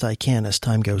as best I can as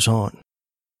time goes on.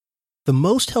 The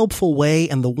most helpful way,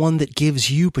 and the one that gives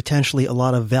you potentially a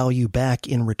lot of value back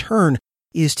in return,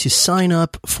 is to sign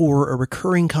up for a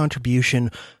recurring contribution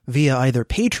via either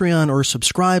Patreon or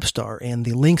Subscribestar, and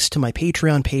the links to my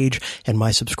Patreon page and my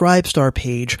Subscribestar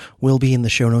page will be in the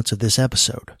show notes of this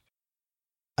episode.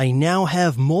 I now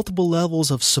have multiple levels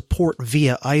of support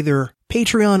via either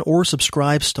Patreon or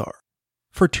Subscribestar.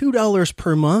 For $2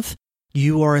 per month,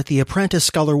 you are at the Apprentice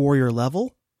Scholar Warrior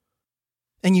level,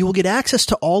 and you will get access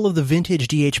to all of the vintage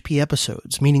DHP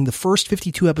episodes, meaning the first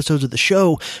 52 episodes of the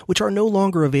show, which are no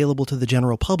longer available to the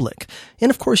general public.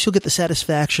 And of course, you'll get the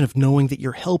satisfaction of knowing that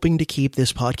you're helping to keep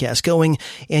this podcast going,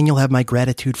 and you'll have my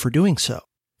gratitude for doing so.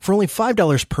 For only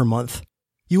 $5 per month,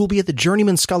 you will be at the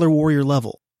Journeyman Scholar Warrior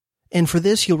level. And for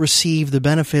this, you'll receive the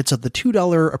benefits of the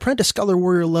 $2 Apprentice Scholar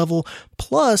Warrior level,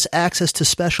 plus access to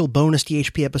special bonus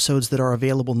DHP episodes that are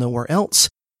available nowhere else,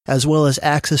 as well as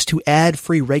access to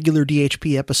ad-free regular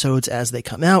DHP episodes as they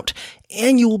come out,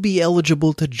 and you will be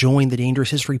eligible to join the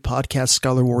Dangerous History Podcast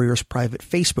Scholar Warriors private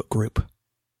Facebook group.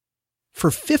 For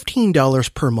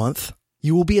 $15 per month,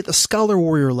 you will be at the Scholar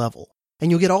Warrior level, and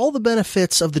you'll get all the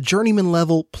benefits of the Journeyman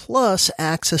level, plus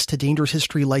access to Dangerous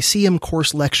History Lyceum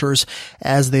course lectures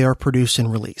as they are produced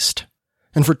and released.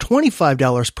 And for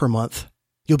 $25 per month,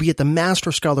 you'll be at the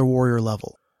Master Scholar Warrior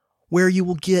level, where you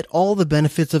will get all the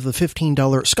benefits of the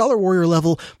 $15 Scholar Warrior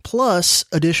level, plus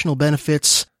additional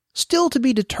benefits still to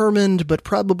be determined, but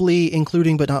probably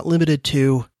including but not limited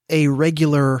to a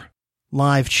regular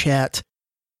live chat.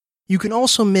 You can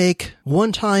also make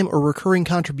one-time or recurring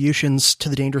contributions to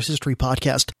the Dangerous History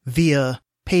podcast via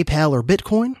PayPal or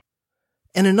Bitcoin.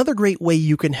 And another great way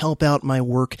you can help out my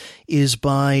work is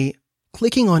by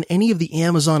clicking on any of the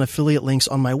Amazon affiliate links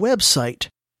on my website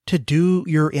to do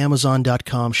your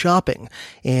Amazon.com shopping.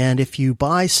 And if you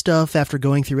buy stuff after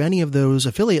going through any of those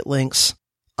affiliate links,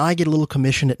 I get a little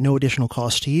commission at no additional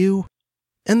cost to you.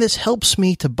 And this helps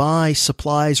me to buy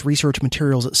supplies, research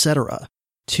materials, etc.,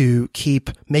 to keep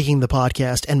making the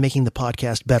podcast and making the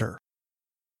podcast better.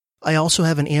 I also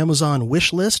have an Amazon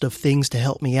wish list of things to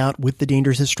help me out with the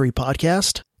Dangerous History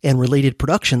podcast and related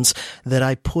productions that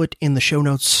I put in the show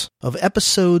notes of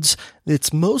episodes.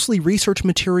 It's mostly research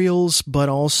materials, but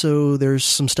also there's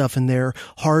some stuff in there,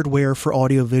 hardware for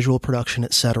audio-visual production,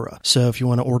 etc. So if you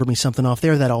want to order me something off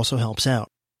there, that also helps out.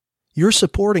 Your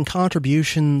support and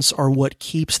contributions are what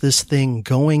keeps this thing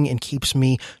going and keeps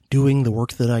me doing the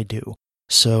work that I do.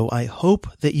 So I hope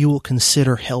that you will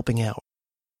consider helping out.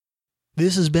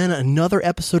 This has been another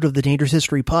episode of the Dangerous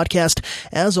History Podcast.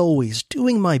 As always,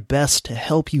 doing my best to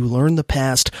help you learn the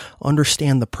past,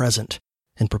 understand the present,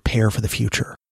 and prepare for the future.